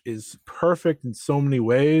match is perfect in so many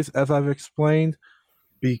ways, as I've explained,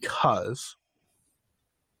 because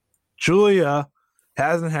Julia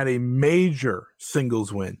hasn't had a major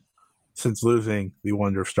singles win since losing the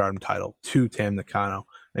Wonder of Stardom title to Tam Nakano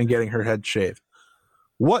and getting her head shaved.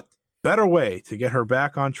 What better way to get her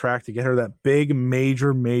back on track, to get her that big,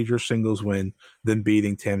 major singles win than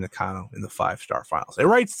beating Tam Nakano in the 5-star finals? It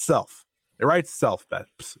writes itself.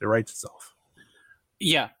 Babs. It writes itself.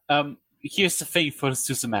 Yeah. Here's the thing for the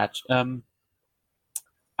Suzu match.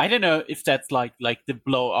 I don't know if that's like the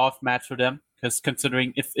blow-off match for them, because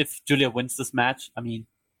considering if Julia wins this match, I mean,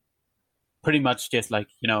 pretty much just like,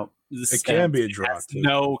 it can be a draw too.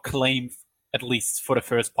 No claim, at least for the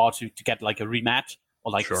first part, to get like a rematch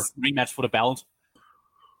or like rematch for the belt.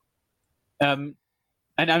 And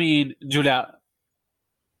I mean, Julia,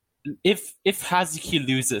 if Hazuki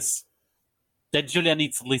loses, then Julia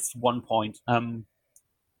needs at least 1 point.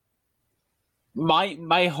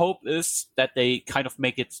 My hope is that they kind of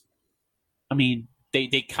make it. I mean,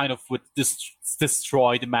 they kind of would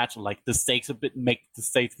destroy the match, or like make the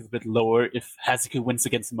stakes a bit lower if Hazuki wins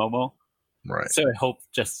against Momo. Right. So I hope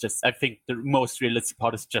I think the most realistic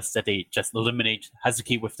part is just that they just eliminate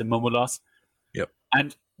Hazuki with the Momo loss. Yep.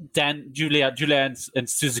 And then Julia and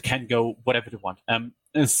Suzu can go whatever they want.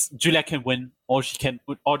 Julia can win, or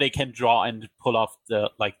they can draw and pull off the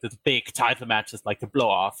big title matches, like the blow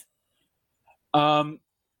off.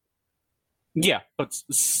 Yeah, but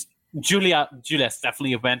Julia's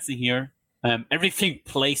definitely advancing here. Everything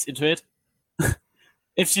plays into it.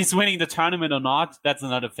 If she's winning the tournament or not, that's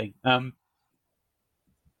another thing.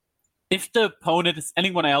 If the opponent is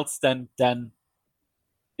anyone else, then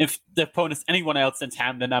If the opponent is anyone else than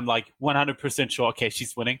Tam, then I'm like 100% sure, okay,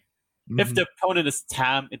 she's winning. If Mhm. the opponent is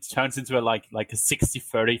Tam, it turns into a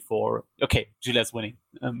 60-30 for, okay, Julia's winning.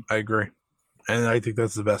 I agree. And I think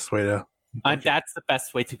that's the best way to. And that's the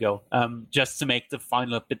best way to go, just to make the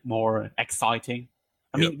final a bit more exciting.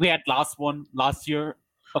 I mean, we had last year,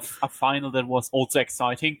 a final that was also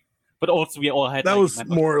exciting, but also we all had That was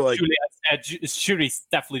more like Shuri's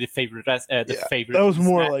definitely the favorite. Favorite. That was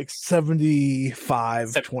more like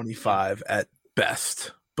 75-25 at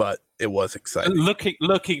best, but it was exciting.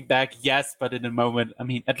 Looking back, yes, but in the moment, I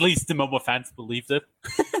mean, at least the Momo fans believed it.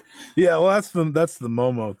 Yeah, well, that's the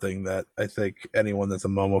Momo thing that I think anyone that's a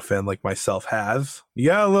Momo fan like myself has. You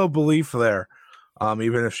got a little belief there,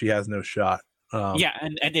 even if she has no shot. Yeah,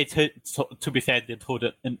 and they to be fair, they told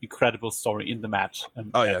an incredible story in the match.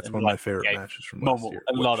 It's one of my favorite matches from last Momo year.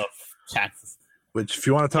 A lot of chances. Which, if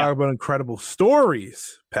you want to talk about incredible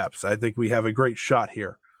stories, Peps, I think we have a great shot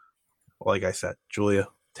here. Like I said, Julia,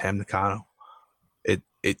 Tam Nakano.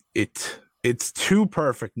 It's too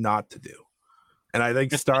perfect not to do. And I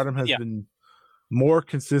think Stardom has been more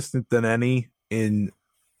consistent than any in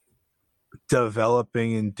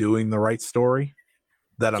developing and doing the right story,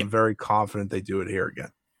 that I'm very confident they do it here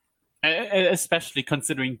again. Especially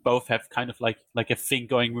considering both have kind of like a thing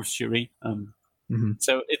going with Shuri.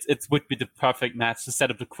 So it would be the perfect match to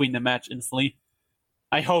set up the Queen the match instantly.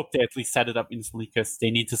 I hope they at least set it up instantly because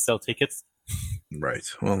they need to sell tickets. Right.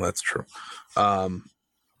 Well, that's true.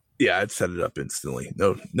 I'd set it up instantly.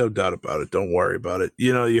 No doubt about it. Don't worry about it.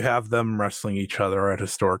 You know, you have them wrestling each other at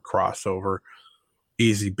historic crossover.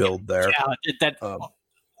 Easy build there. Yeah,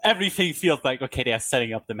 everything feels like, okay, they are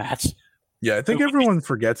setting up the match. Yeah, I think everyone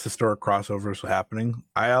forgets historic crossovers happening.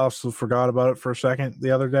 I also forgot about it for a second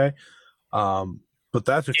the other day. But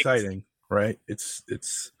that's exciting, right?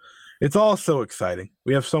 It's all so exciting.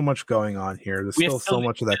 We have so much going on here. There's still so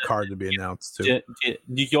much of that card to be announced too. The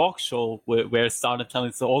New York show where Stardom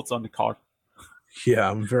Talent is also on the card. Yeah,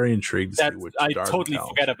 I'm very intrigued to see which I totally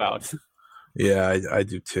forget about. Yeah, I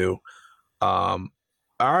do too. All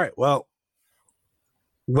right, well,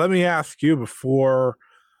 let me ask you before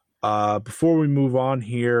we move on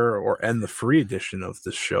here or end the free edition of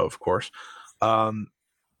this show, of course. Out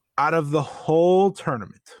of the whole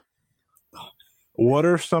tournament, what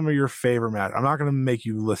are some of your favorite matches? I'm not going to make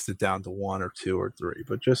you list it down to 1 or 2 or 3,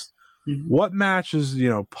 but just what matches,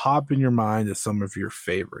 pop in your mind as some of your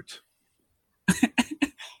favorite?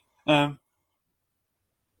 I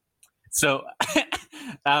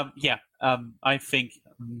think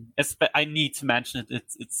I need to mention it.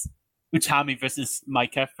 It's Utami versus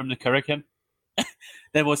Maika from the Hurricane.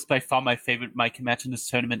 That was by far my favorite Maika match in this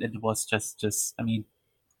tournament. It was just I mean,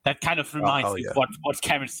 that kind of reminds me of what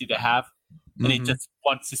chemistry they have. And he just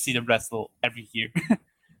wants to see them wrestle every year.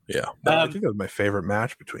 Yeah. I think that was my favorite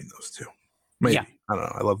match between those two. Maybe. Yeah. I don't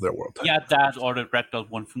know. I love their world title. Yeah, that or the Red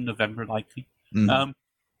Belt one from November, likely.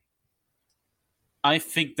 I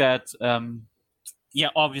think that,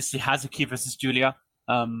 obviously Hazuki versus Julia.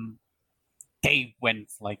 They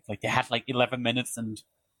went they had 11 minutes and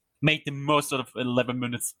made the most out of 11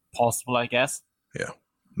 minutes possible, I guess. Yeah.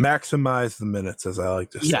 Maximize the minutes, as I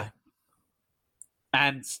like to say. Yeah.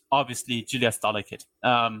 And obviously Julia Starlight.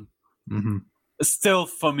 Still,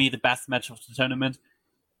 for me, the best match of the tournament.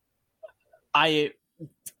 I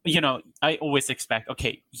always expect,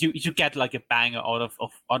 okay, you get a banger out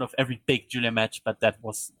of every big Julia match, but that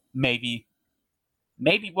was maybe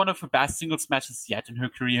one of her best singles matches yet in her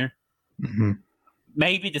career.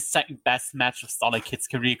 Maybe the second best match of Starlight Kid's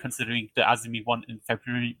career, considering the Azumi one in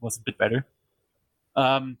February was a bit better.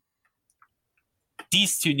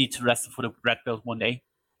 These two need to wrestle for the red belt one day.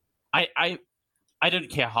 I don't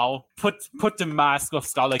care how. Put the mask of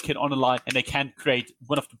Starlight Kid on the line, and they can create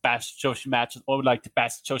one of the best Joshi matches, or the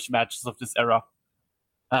best Joshi matches of this era.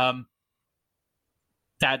 That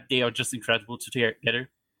they are just incredible together.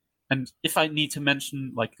 And if I need to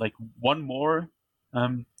mention one more,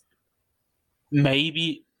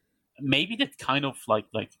 maybe that kind of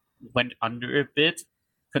went under a bit,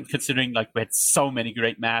 considering we had so many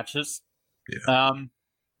great matches. Yeah.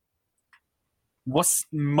 Was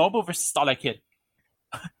Momo versus Starlight Kid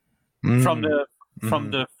from the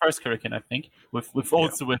first Hurricane, I think, with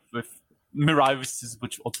Mirai versus,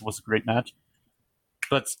 which also was a great match.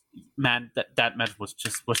 But man, that match was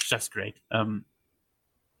just great.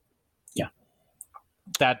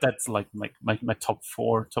 That's my top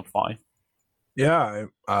 4, top 5. Yeah,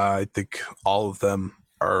 I think all of them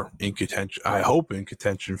are in contention. I hope in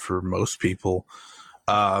contention for most people.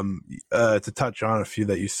 To touch on a few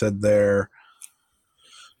that you said there,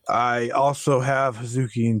 I also have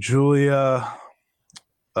Hazuki and Julia.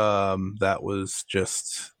 That was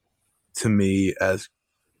just, to me, as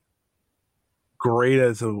great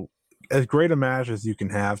a match as you can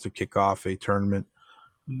have to kick off a tournament.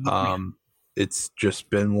 It's just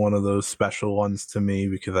been one of those special ones to me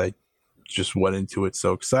because I just went into it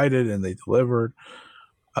so excited and they delivered.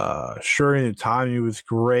 Shuri and Utami was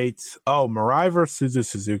great. Oh, Mirai versus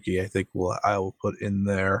Suzuki, I think I will put in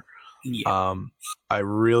there. Yeah. I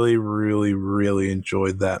really, really, really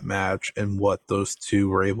enjoyed that match and what those two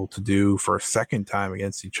were able to do for a second time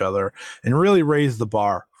against each other and really raise the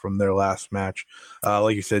bar from their last match.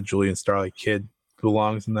 Like you said, Julian Starlight Kid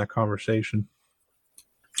belongs in that conversation.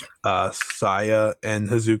 Saya and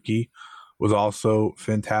Hazuki was also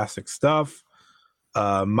fantastic stuff.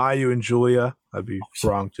 Mayu and Julia, I'd be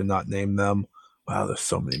wrong to not name them. Wow, there's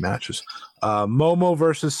so many matches. Momo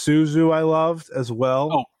versus Suzu I loved as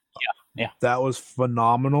well. Oh, yeah. That was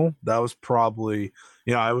phenomenal. That was probably,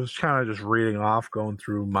 I was kind of just reading off, going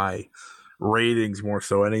through my ratings more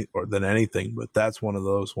so than anything, but that's one of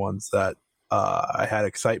those ones that I had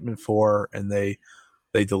excitement for, and they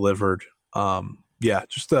delivered.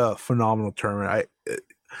 Just a phenomenal tournament.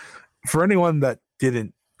 For anyone that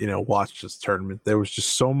didn't, watch this tournament, there was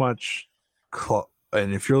just so much.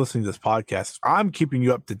 And if you're listening to this podcast, I'm keeping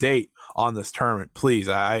you up to date on this tournament. Please,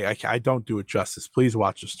 I don't do it justice. Please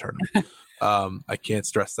watch this tournament. I can't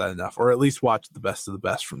stress that enough, or at least watch the best of the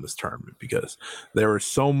best from this tournament, because there was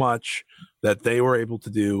so much that they were able to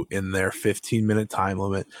do in their 15-minute time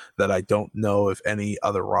limit that I don't know if any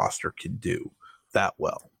other roster can do that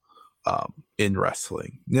well in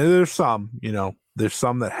wrestling. Now, there's some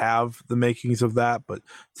that have the makings of that, but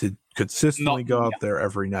to consistently go out there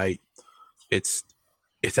every night, it's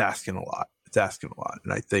asking a lot. It's asking a lot,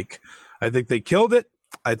 and I think they killed it.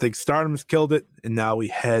 I think Stardom's killed it, and now we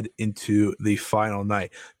head into the final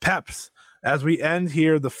night. Peps, as we end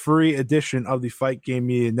here, the free edition of the Fight Game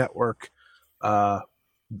Media Network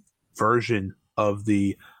version of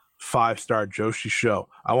the 5-Star Joshi Show,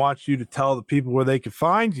 I want you to tell the people where they can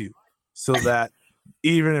find you, so that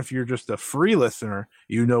even if you're just a free listener,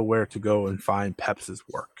 you know where to go and find Peps's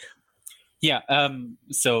work. Yeah.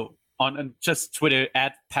 So on just Twitter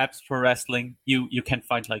at Peps Pro Wrestling, you can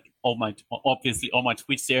find all my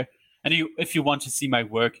tweets there. And if you want to see my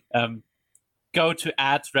work, go to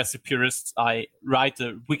 @WrestlePurists. I write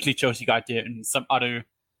the weekly Joshi guide there and some other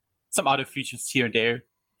features here and there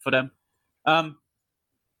for them. And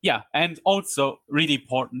also really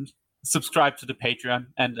important, subscribe to the Patreon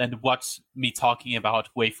and watch me talking about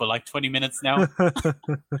Wave for 20 minutes now.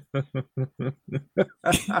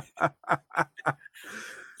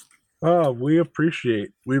 Oh, we appreciate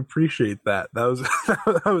that. That was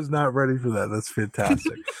I was not ready for that. That's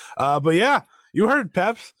fantastic. But yeah, you heard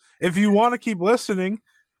Peps. If you want to keep listening,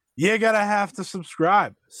 you have to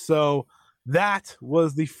subscribe. So that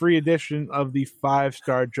was the free edition of the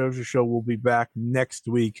 5-Star Joshi Show. We'll be back next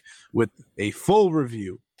week with a full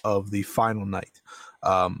review of the final night.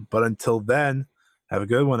 But until then, have a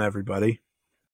good one, everybody.